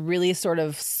in this really sort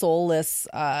of soulless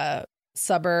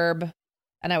suburb,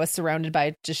 and I was surrounded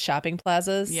by just shopping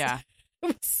plazas. Yeah.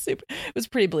 It was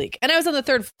pretty bleak. And I was on the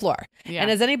 3rd floor. Yeah.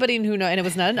 And as anybody who knows, and it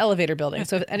was not an elevator building.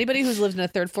 So if anybody who's lived in a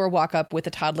 3rd floor walk up with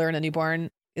a toddler and a newborn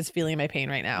is feeling my pain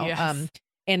right now. Yes.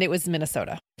 And it was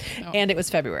Minnesota. Oh. And it was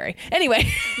February. Anyway.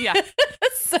 Yeah.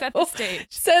 Set the stage.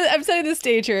 So I'm setting the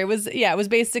stage here. It was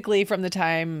basically from the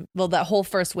time, that whole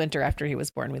first winter after he was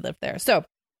born, we lived there. So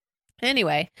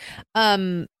anyway,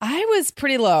 I was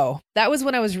pretty low. That was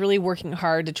when I was really working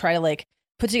hard to try to like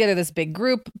put together this big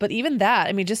group. But even that,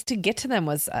 I mean, just to get to them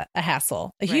was a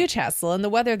hassle, a huge hassle. And the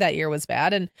weather that year was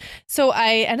bad. And so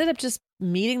I ended up just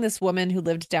meeting this woman who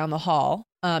lived down the hall.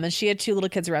 And she had 2 little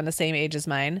kids around the same age as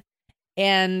mine.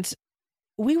 And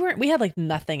we had like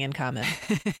nothing in common,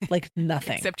 like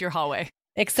nothing. Except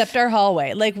our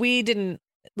hallway. Like we didn't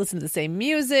listen to the same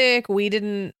music. We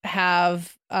didn't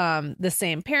have the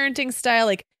same parenting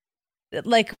style.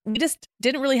 Like we just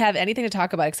didn't really have anything to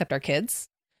talk about except our kids.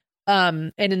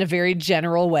 And in a very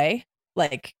general way,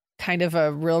 like kind of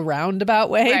a real roundabout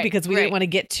way, because we didn't want to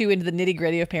get too into the nitty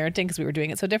gritty of parenting because we were doing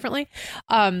it so differently.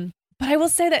 But I will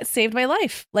say that saved my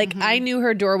life. Like I knew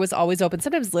her door was always open,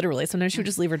 sometimes literally. Sometimes she would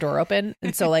just leave her door open.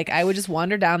 And so like I would just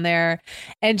wander down there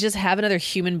and just have another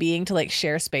human being to like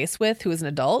share space with who was an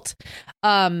adult.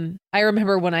 I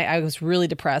remember when I was really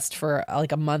depressed for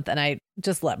like a month and I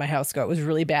just let my house go. It was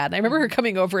really bad. And I remember her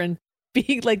coming over and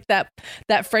being like that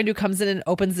friend who comes in and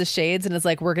opens the shades and is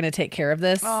like, we're going to take care of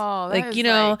this. Oh, like, you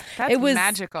know, that's it was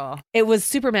magical. It was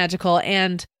super magical.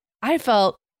 And I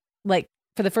felt like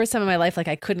for the first time in my life, like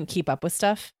I couldn't keep up with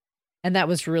stuff. And that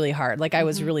was really hard. Like I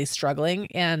was really struggling,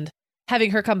 and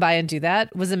having her come by and do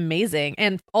that was amazing.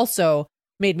 And also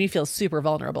made me feel super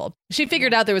vulnerable. She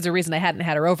figured out there was a reason I hadn't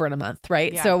had her over in a month.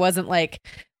 Right. Yeah. So it wasn't like,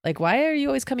 why are you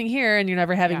always coming here and you're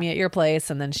never having me at your place?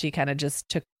 And then she kind of just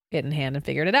took it in hand and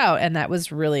figured it out. And that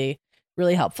was really,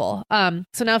 really helpful.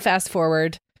 So now fast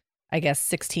forward, I guess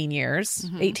 16 years,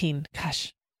 18,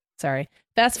 gosh, sorry.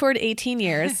 Fast forward 18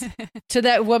 years to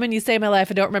that woman you say in my life.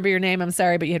 I don't remember your name. I'm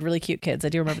sorry, but you had really cute kids. I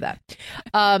do remember that.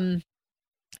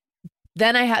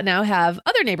 Then I now have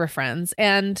other neighbor friends,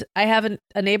 and I have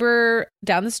a neighbor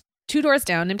down this 2 doors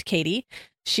down named Katie.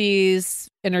 She's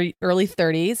in her early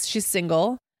 30s. She's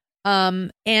single.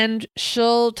 And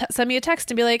she'll send me a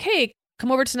text and be like, hey,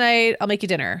 come over tonight. I'll make you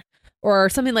dinner or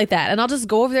something like that. And I'll just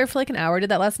go over there for like an hour. I did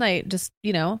that last night. Just,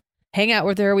 hang out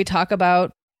with her. We talk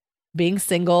about being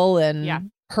single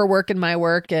and her work and my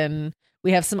work. And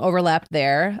we have some overlap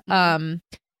there.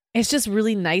 It's just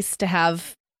really nice to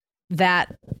have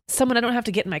that someone I don't have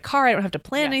to get in my car. I don't have to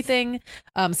plan anything.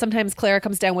 Sometimes Clara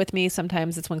comes down with me.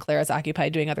 Sometimes it's when Clara's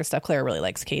occupied doing other stuff. Clara really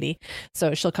likes Katie,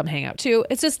 so she'll come hang out too.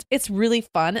 It's really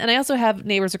fun. And I also have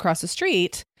neighbors across the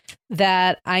street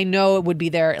that I know would be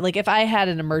there. Like if I had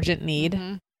an emergent need,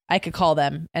 I could call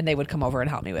them and they would come over and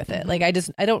help me with it. Like I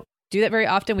don't do that very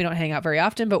often. We don't hang out very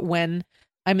often, but when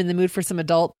I'm in the mood for some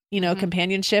adult,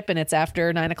 companionship, and it's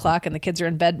after 9:00 and the kids are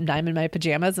in bed and I'm in my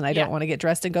pajamas and I don't want to get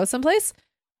dressed and go someplace,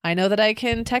 I know that I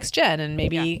can text Jen and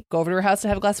maybe go over to her house to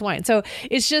have a glass of wine. So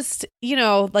it's just,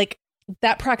 like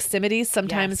that proximity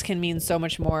sometimes can mean so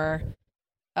much more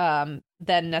than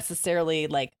necessarily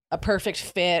like a perfect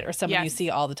fit or someone you see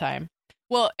all the time.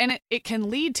 Well, and it can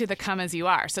lead to the come as you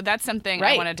are. So that's something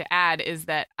I wanted to add, is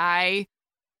that I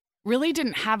really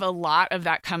didn't have a lot of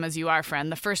that come as you are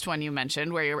friend. The first one you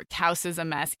mentioned, where your house is a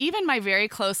mess. Even my very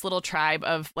close little tribe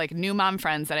of like new mom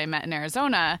friends that I met in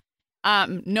Arizona,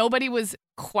 nobody was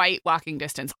quite walking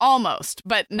distance, almost,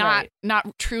 but not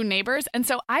true neighbors. And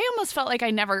so I almost felt like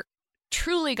I never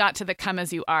truly got to the come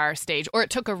as you are stage, or it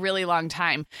took a really long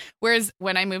time. Whereas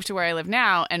when I moved to where I live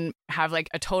now and have like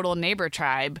a total neighbor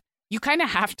tribe, you kind of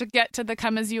have to get to the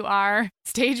come as you are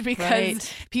stage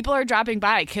because people are dropping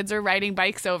by, kids are riding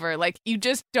bikes over. Like you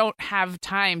just don't have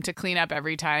time to clean up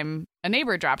every time a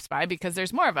neighbor drops by because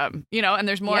there's more of them, and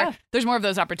there's more of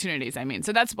those opportunities. I mean,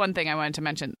 so that's one thing I wanted to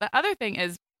mention. The other thing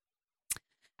is,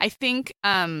 I think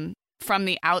from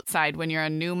the outside, when you're a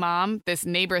new mom, this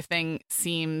neighbor thing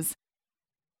seems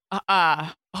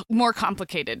more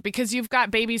complicated because you've got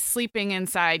babies sleeping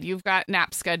inside, you've got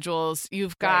nap schedules,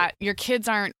 you've got your kids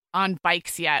aren't on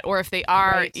bikes yet, or if they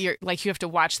are, you're like, you have to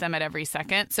watch them at every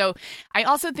second. So I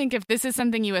also think if this is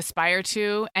something you aspire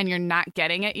to and you're not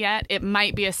getting it yet, it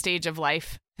might be a stage of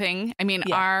life thing. I mean,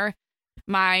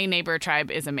 my neighbor tribe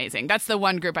is amazing. That's the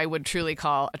one group I would truly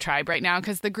call a tribe right now,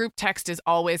 because the group text is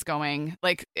always going.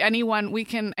 Like anyone we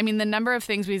can, I mean, the number of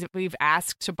things we've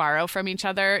asked to borrow from each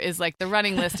other is like the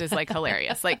running list is like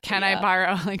hilarious. Like, can I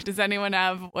borrow? Like, does anyone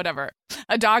have whatever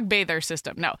a dog bather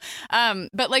system? No,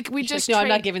 but like we just no, I'm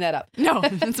not giving that up. No,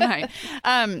 that's mine.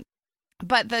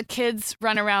 But the kids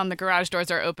run around, the garage doors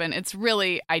are open. It's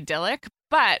really idyllic.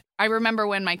 But I remember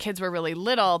when my kids were really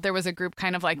little, there was a group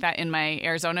kind of like that in my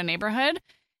Arizona neighborhood.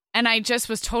 And I just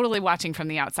was totally watching from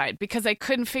the outside because I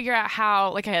couldn't figure out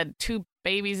how, like I had 2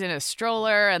 babies in a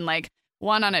stroller and like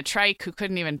one on a trike who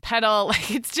couldn't even pedal.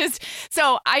 Like it's just,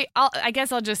 so I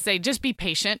guess I'll just say, just be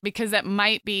patient, because that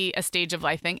might be a stage of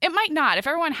life thing. It might not. If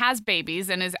everyone has babies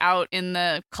and is out in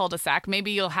the cul-de-sac,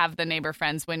 maybe you'll have the neighbor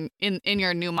friends when in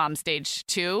your new mom stage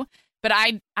too. But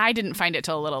I didn't find it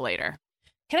till a little later.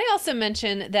 Can I also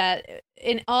mention that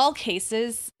in all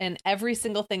cases and every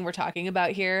single thing we're talking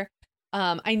about here,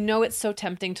 I know it's so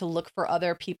tempting to look for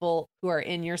other people who are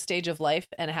in your stage of life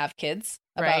and have kids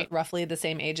about roughly the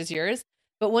same age as yours.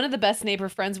 But one of the best neighbor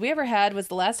friends we ever had was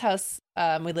the last house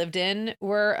we lived in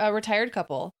were a retired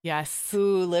couple. Yes.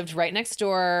 Who lived right next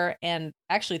door and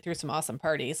actually threw some awesome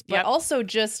parties. But also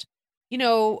just,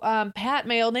 Pat,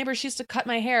 my old neighbor, she used to cut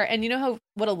my hair. And you know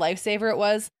what a lifesaver it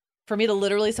was for me to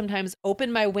literally sometimes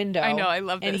open my window. I know, I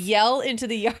love this. And yell into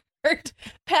the yard, Pat,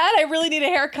 I really need a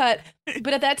haircut.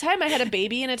 But at that time I had a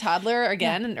baby and a toddler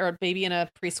again, or a baby and a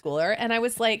preschooler. And I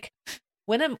was like,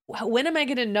 when am I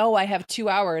going to know I have 2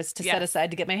 hours to set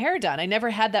aside to get my hair done? I never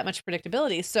had that much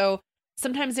predictability. So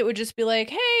sometimes it would just be like,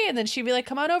 hey, and then she'd be like,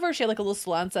 come on over. She had like a little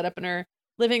salon set up in her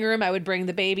living room. I would bring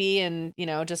the baby and,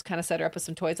 just kind of set her up with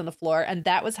some toys on the floor. And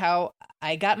that was how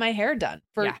I got my hair done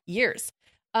for years.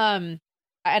 And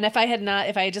if I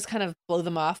had just kind of blow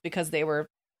them off because they were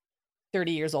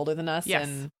 30 years older than us,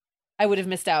 and I would have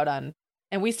missed out on,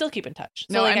 and we still keep in touch.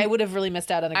 So I would have really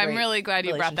missed out on a great I'm really glad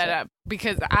you brought that up,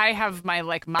 because I have my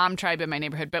like mom tribe in my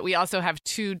neighborhood, but we also have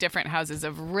 2 different houses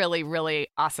of really, really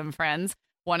awesome friends.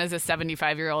 One is a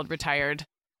 75-year-old retired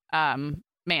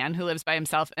man who lives by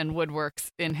himself and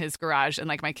woodworks in his garage, and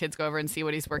like my kids go over and see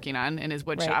what he's working on in his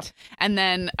wood shop. And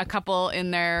then a couple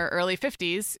in their early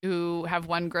 50s who have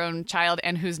one grown child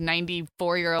and whose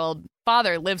 94-year-old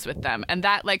father lives with them. And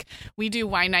that, like, we do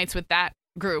wine nights with that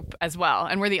group as well,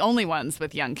 and we're the only ones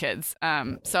with young kids.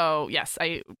 So yes,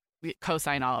 I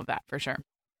co-sign all of that for sure.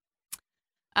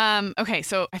 Okay,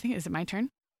 so I think, is it my turn?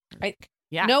 Right.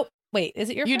 Yeah. Nope. Wait, is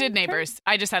it your You turn? did Neighbors.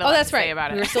 I just had a lot to say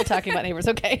about it. We were still talking about Neighbors.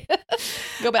 Okay.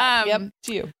 Go back. Yep,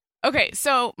 to you. Okay,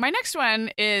 so my next one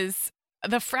is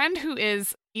the friend who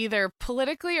is either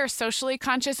politically or socially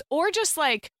conscious, or just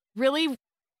like really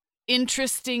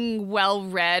interesting,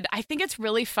 well-read. I think it's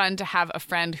really fun to have a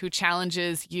friend who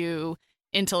challenges you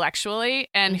intellectually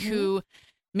and who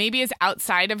maybe is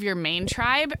outside of your main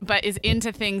tribe, but is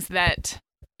into things that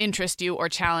interest you or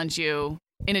challenge you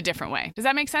in a different way. Does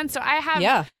that make sense? So I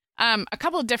have a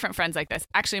couple of different friends like this.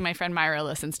 Actually, my friend Myra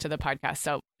listens to the podcast,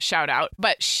 so shout out.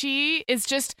 But she is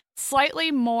just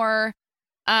slightly more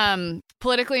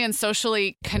politically and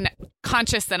socially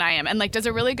conscious than I am, and like does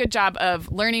a really good job of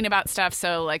learning about stuff.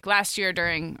 So like last year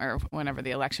or whenever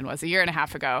the election was, a year and a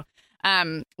half ago,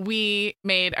 we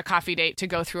made a coffee date to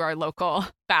go through our local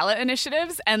ballot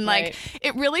initiatives. And like,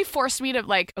 it really forced me to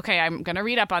like, okay, I'm going to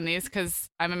read up on these because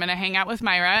I'm going to hang out with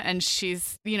Myra, and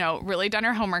she's, really done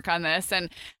her homework on this.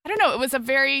 And I don't know, it was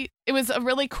a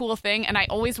really cool thing. And I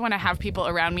always want to have people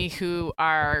around me who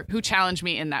challenge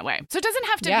me in that way. So it doesn't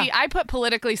have to be, I put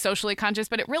politically, socially conscious,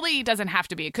 but it really doesn't have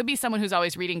to be. It could be someone who's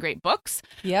always reading great books,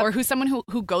 or who's someone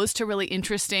who goes to really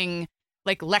interesting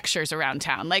like lectures around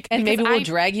town, like, and maybe we'll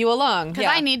drag you along because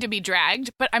I need to be dragged,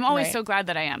 but I'm always so glad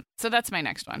that I am. So that's my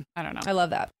next one. I don't know. I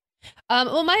love that.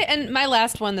 Well, my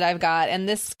last one that I've got, and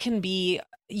this can be,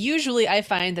 usually I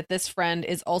find that this friend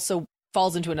is also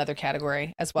falls into another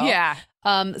category as well. Yeah.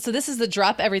 So this is the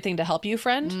drop everything to help you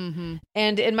friend.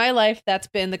 And in my life, that's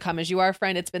been the come as you are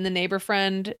friend. It's been the neighbor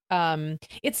friend.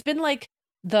 It's been like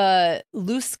the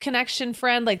loose connection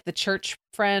friend, like the church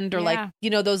friend, or like,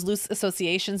 those loose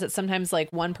associations that sometimes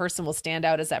like one person will stand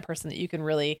out as that person that you can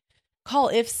really call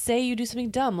if, say, you do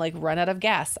something dumb, like run out of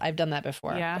gas. I've done that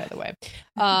before, by the way.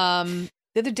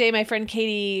 The other day, my friend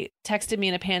Katie texted me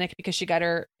in a panic because she got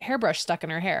her hairbrush stuck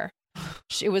in her hair.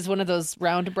 It was one of those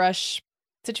round brush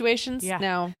situations. Yeah.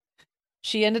 Now,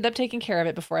 she ended up taking care of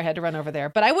it before I had to run over there.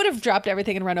 But I would have dropped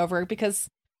everything and run over because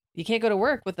you can't go to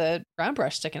work with a round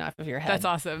brush sticking off of your head. That's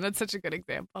awesome. That's such a good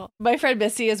example. My friend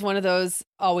Missy is one of those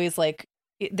always like,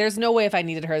 there's no way if I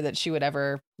needed her that she would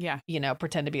ever,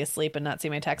 pretend to be asleep and not see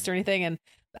my text or anything. And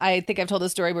I think I've told a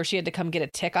story where she had to come get a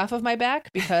tick off of my back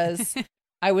because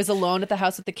I was alone at the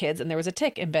house with the kids and there was a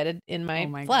tick embedded in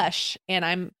my flesh. And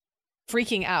I'm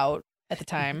freaking out at the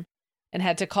time and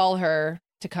had to call her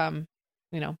to come,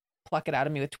 pluck it out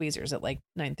of me with tweezers at like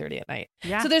 9:30 at night.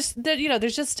 Yeah. So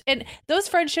there's just, and those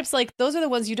friendships, like those are the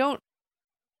ones you don't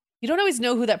always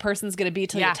know who that person's going to be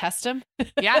till you test them.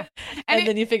 Yeah. and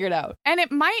then you figure it out. And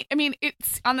it might,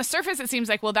 it's on the surface, it seems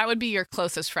like, well, that would be your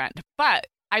closest friend. But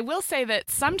I will say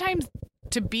that sometimes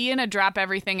to be in a drop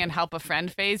everything and help a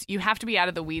friend phase, you have to be out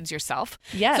of the weeds yourself.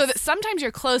 Yes. So that sometimes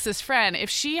your closest friend, if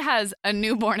she has a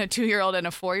newborn, a 2-year-old and a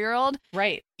 4-year-old,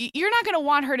 right, you're not going to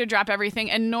want her to drop everything,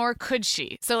 and nor could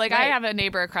she. So like I have a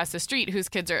neighbor across the street whose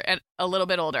kids are a little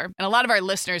bit older. And a lot of our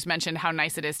listeners mentioned how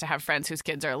nice it is to have friends whose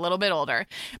kids are a little bit older.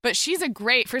 But she's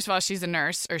first of all, she's a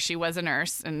nurse, or she was a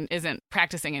nurse and isn't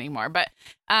practicing anymore. But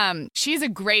she's a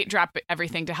great drop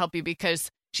everything to help you because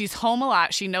she's home a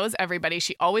lot. She knows everybody.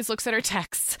 She always looks at her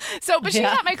texts. But she's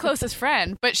not my closest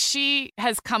friend. But she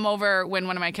has come over when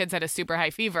one of my kids had a super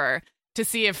high fever to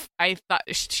see if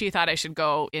she thought I should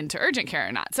go into urgent care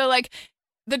or not. So like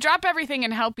the drop everything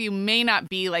and help you may not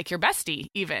be like your bestie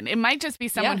even. It might just be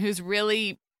someone who's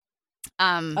really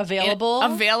available.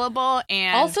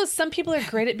 And also some people are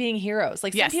great at being heroes.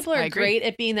 Like some people are agree. great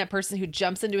at being that person who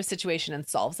jumps into a situation and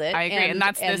solves it. I agree. And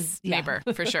that's this neighbor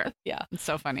for sure. Yeah. It's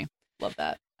so funny. Love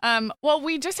that. Well,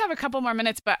 we just have a couple more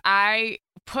minutes, but I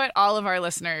put all of our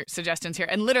listener suggestions here,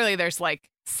 and literally there's like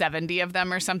 70 of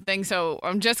them or something. So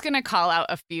I'm just going to call out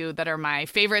a few that are my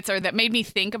favorites or that made me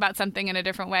think about something in a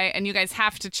different way. And you guys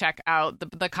have to check out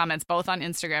the comments both on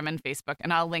Instagram and Facebook,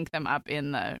 and I'll link them up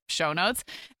in the show notes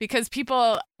because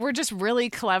people were just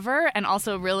really clever and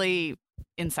also really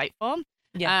insightful.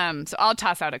 Yeah. So I'll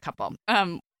toss out a couple.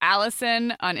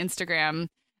 Allison on Instagram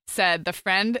said the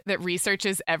friend that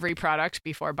researches every product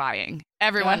before buying.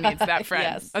 Everyone needs that friend.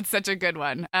 Yes. That's such a good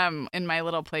one. In my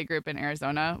little play group in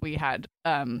Arizona, we had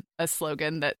a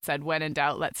slogan that said, "When in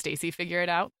doubt, let Stacy figure it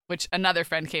out," which another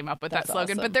friend came up with. That's that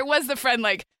slogan. Awesome. But there was the friend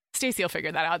like, Stacy will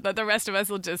figure that out, but the rest of us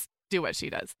will just do what she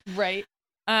does. Right.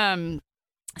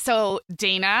 So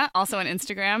Dana, also on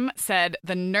Instagram, said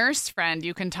the nurse friend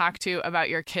you can talk to about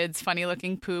your kid's funny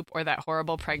looking poop or that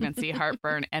horrible pregnancy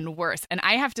heartburn and worse. And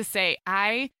I have to say,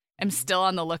 I am still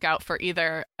on the lookout for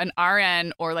either an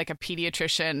RN or like a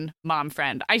pediatrician mom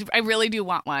friend. I really do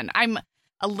want one. I'm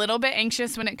a little bit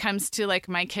anxious when it comes to like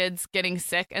my kids getting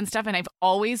sick and stuff. And I've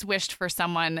always wished for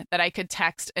someone that I could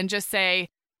text and just say,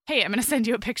 hey, I'm going to send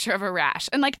you a picture of a rash.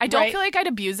 And like, I don't feel like I'd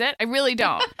abuse it. I really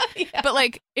don't. But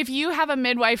like, if you have a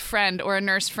midwife friend or a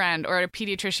nurse friend or a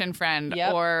pediatrician friend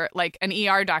or like an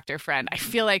ER doctor friend, I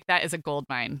feel like that is a gold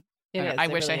mine. I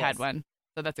wish I had one.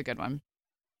 So that's a good one.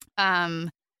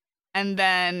 And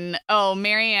then,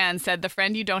 Marianne said, the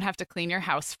friend you don't have to clean your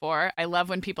house for. I love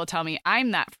when people tell me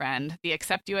I'm that friend, the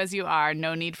accept you as you are,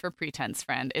 no need for pretense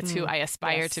friend. It's who I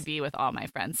aspire to be with all my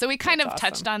friends. So we kind of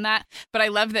touched on that, but I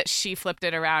love that she flipped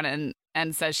it around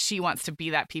and says she wants to be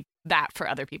that for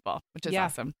other people, which is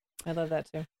awesome. I love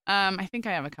that too. I think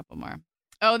I have a couple more.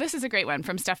 Oh, this is a great one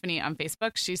from Stephanie on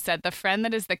Facebook. She said, the friend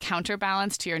that is the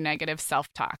counterbalance to your negative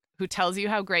self-talk, who tells you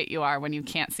how great you are when you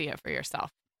can't see it for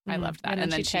yourself. I loved that.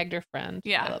 And then she tagged her friend.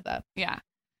 Yeah. I love that. Yeah.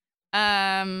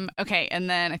 Okay. And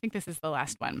then I think this is the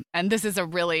last one. And this is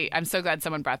I'm so glad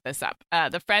someone brought this up.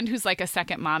 The friend who's like a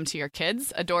second mom to your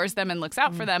kids, adores them and looks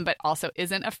out for them, but also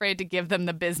isn't afraid to give them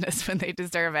the business when they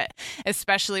deserve it,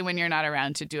 especially when you're not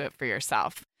around to do it for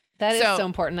yourself. That is so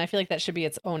important. I feel like that should be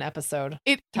its own episode.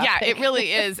 It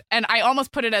really is. And I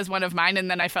almost put it as one of mine.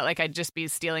 And then I felt like I'd just be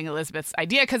stealing Elizabeth's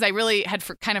idea because I really had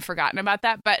kind of forgotten about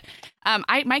that. But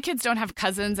my kids don't have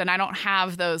cousins and I don't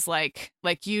have those like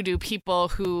you do, people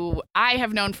who I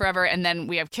have known forever. And then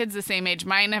we have kids the same age.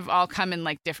 Mine have all come in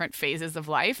like different phases of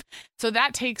life. So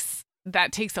that takes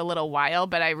a little while,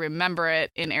 but I remember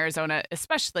it in Arizona,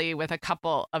 especially with a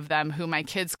couple of them who my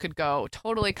kids could go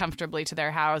totally comfortably to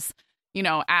their house,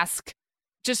 ask,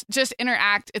 just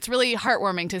interact. It's really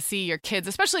heartwarming to see your kids,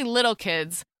 especially little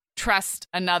kids, trust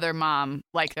another mom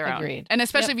like their own. And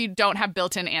especially if you don't have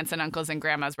built-in aunts and uncles and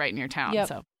grandmas right in your town.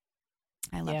 So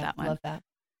I love that one. Love that.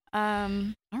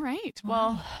 All right.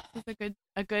 Well, this is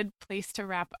a good place to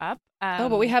wrap up.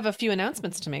 But we have a few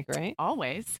announcements to make, right?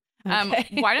 Always. Okay.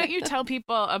 Why don't you tell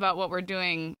people about what we're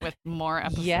doing with more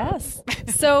episodes? Yes.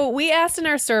 So we asked in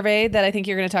our survey that I think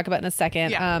you're going to talk about in a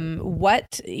second,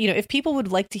 if people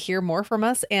would like to hear more from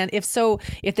us, and if so,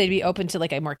 if they'd be open to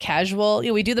like a more casual,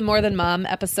 we do the More Than Mom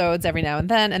episodes every now and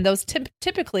then. And those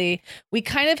typically we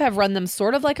kind of have run them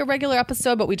sort of like a regular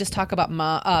episode, but we just talk about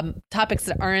topics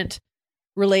that aren't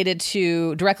related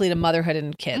directly to motherhood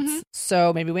and kids.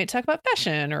 So maybe we talk about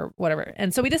fashion or whatever.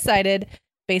 And so we decided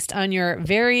based on your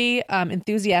very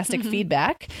enthusiastic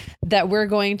feedback, that we're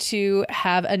going to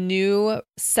have a new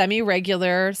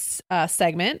semi-regular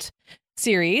segment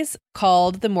series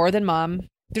called the More Than Mom.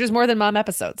 There's More Than Mom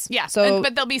episodes. Yeah. So,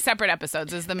 but they'll be separate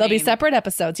episodes is the main. They'll be separate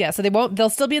episodes. Yeah. So they'll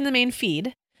still be in the main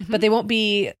feed, but they won't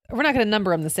be, we're not going to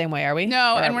number them the same way, are we?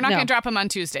 No, and we're not going to drop them on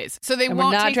Tuesdays. So they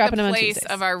won't take the place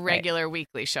of our regular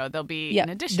weekly show. They'll be an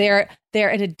addition. They're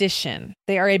an addition.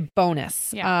 They are a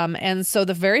bonus. Yeah. And so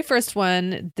the very first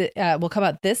one will come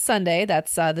out this Sunday.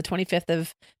 That's the 25th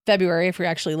of February, if you're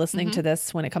actually listening to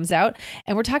this when it comes out.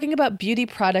 And we're talking about beauty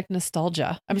product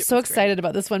nostalgia. I'm so excited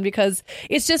about this one because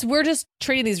we're just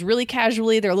treating these really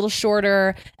casually. They're a little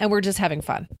shorter and we're just having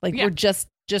fun. Like we're just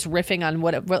riffing on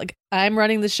like I'm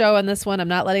running the show on this one. I'm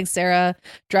not letting Sarah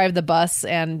drive the bus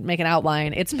and make an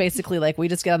outline. It's basically like we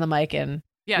just get on the mic and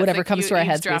whatever comes to our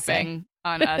heads we say.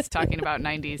 On us talking about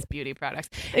 90s beauty products.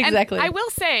 Exactly. And I will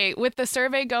say, with the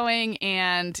survey going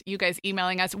and you guys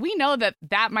emailing us, we know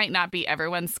that might not be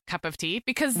everyone's cup of tea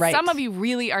because some of you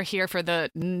really are here for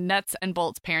the nuts and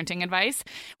bolts parenting advice,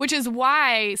 which is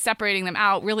why separating them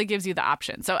out really gives you the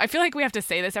option. So I feel like we have to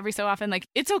say this every so often, like,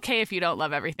 it's okay if you don't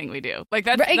love everything we do. Like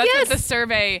that's what the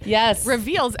survey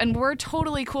reveals. And we're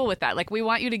totally cool with that. Like we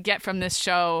want you to get from this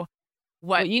show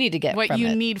what you need to get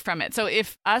need from it. So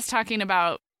if us talking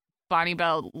about Bonnie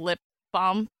Bell lip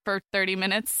balm for 30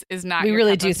 minutes is not. We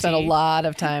really do spend a lot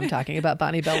of time talking about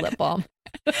Bonnie Bell lip balm.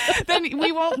 Then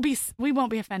we won't be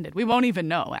offended. We won't even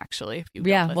know actually. If you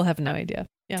we'll have no idea.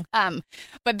 Yeah.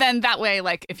 But then that way,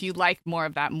 like if you like more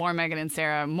of that, more Megan and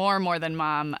Sarah, more than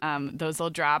Mom, those will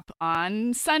drop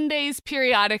on Sundays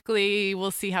periodically.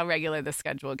 We'll see how regular the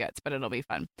schedule gets, but it'll be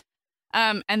fun.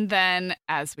 And then,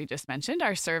 as we just mentioned,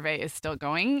 our survey is still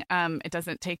going. It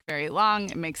doesn't take very long.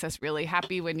 It makes us really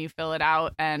happy when you fill it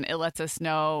out, and it lets us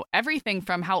know everything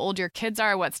from how old your kids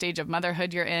are, what stage of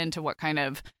motherhood you're in, to what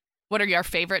are your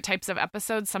favorite types of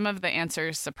episodes. Some of the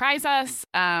answers surprise us,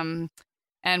 and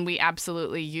we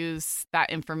absolutely use that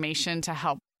information to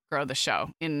help grow the show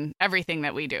in everything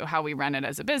that we do, how we run it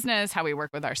as a business, how we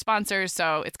work with our sponsors.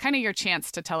 So it's kind of your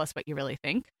chance to tell us what you really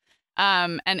think.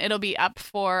 And it'll be up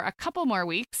for a couple more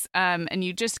weeks. And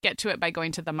you just get to it by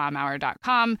going to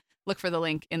themomhour.com. Look for the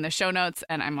link in the show notes.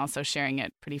 And I'm also sharing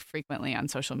it pretty frequently on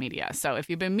social media. So if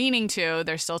you've been meaning to,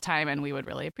 there's still time and we would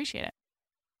really appreciate it.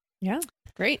 Yeah.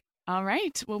 Great. All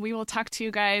right. Well, we will talk to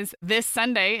you guys this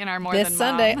Sunday in our More Than Mom. This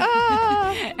Sunday.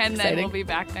 And then we'll be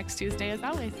back next Tuesday as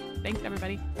always. Thanks,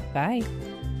 everybody. Bye.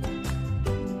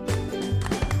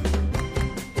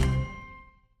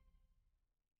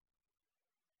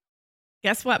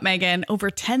 Guess what, Megan?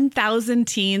 Over 10,000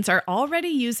 teens are already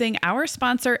using our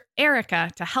sponsor,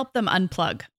 Erica, to help them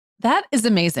unplug. That is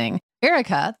amazing.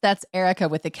 Erica, that's Erica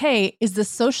with a K, is the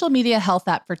social media health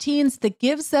app for teens that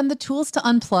gives them the tools to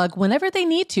unplug whenever they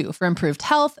need to for improved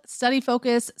health, study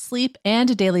focus, sleep,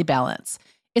 and daily balance.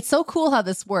 It's so cool how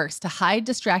this works to hide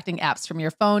distracting apps from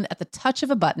your phone at the touch of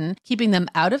a button, keeping them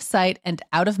out of sight and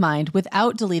out of mind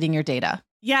without deleting your data.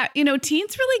 Yeah,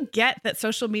 teens really get that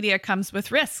social media comes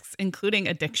with risks, including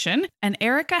addiction, and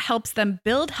Erica helps them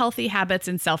build healthy habits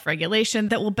and self-regulation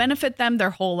that will benefit them their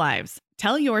whole lives.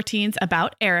 Tell your teens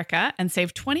about Erica and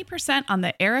save 20% on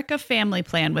the Erica family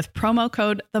plan with promo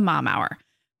code TheMomHour.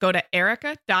 Go to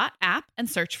erica.app and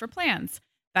search for plans.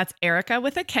 That's Erica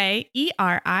with a K,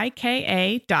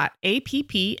 ERIKA.app,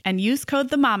 and use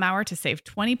code TheMomHour to save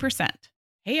 20%.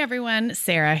 Hey everyone,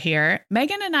 Sarah here.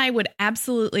 Megan and I would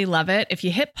absolutely love it if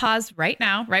you hit pause right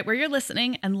now, right where you're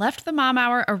listening, and left the Mom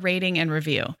Hour a rating and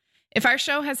review. If our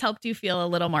show has helped you feel a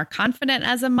little more confident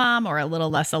as a mom or a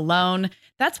little less alone,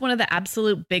 that's one of the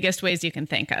absolute biggest ways you can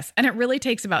thank us. And it really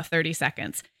takes about 30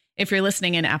 seconds. If you're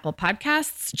listening in Apple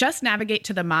Podcasts, just navigate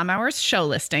to the Mom Hour's show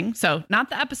listing. So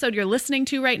not the episode you're listening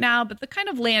to right now, but the kind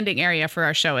of landing area for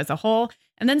our show as a whole,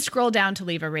 and then scroll down to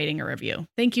leave a rating or review.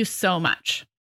 Thank you so much.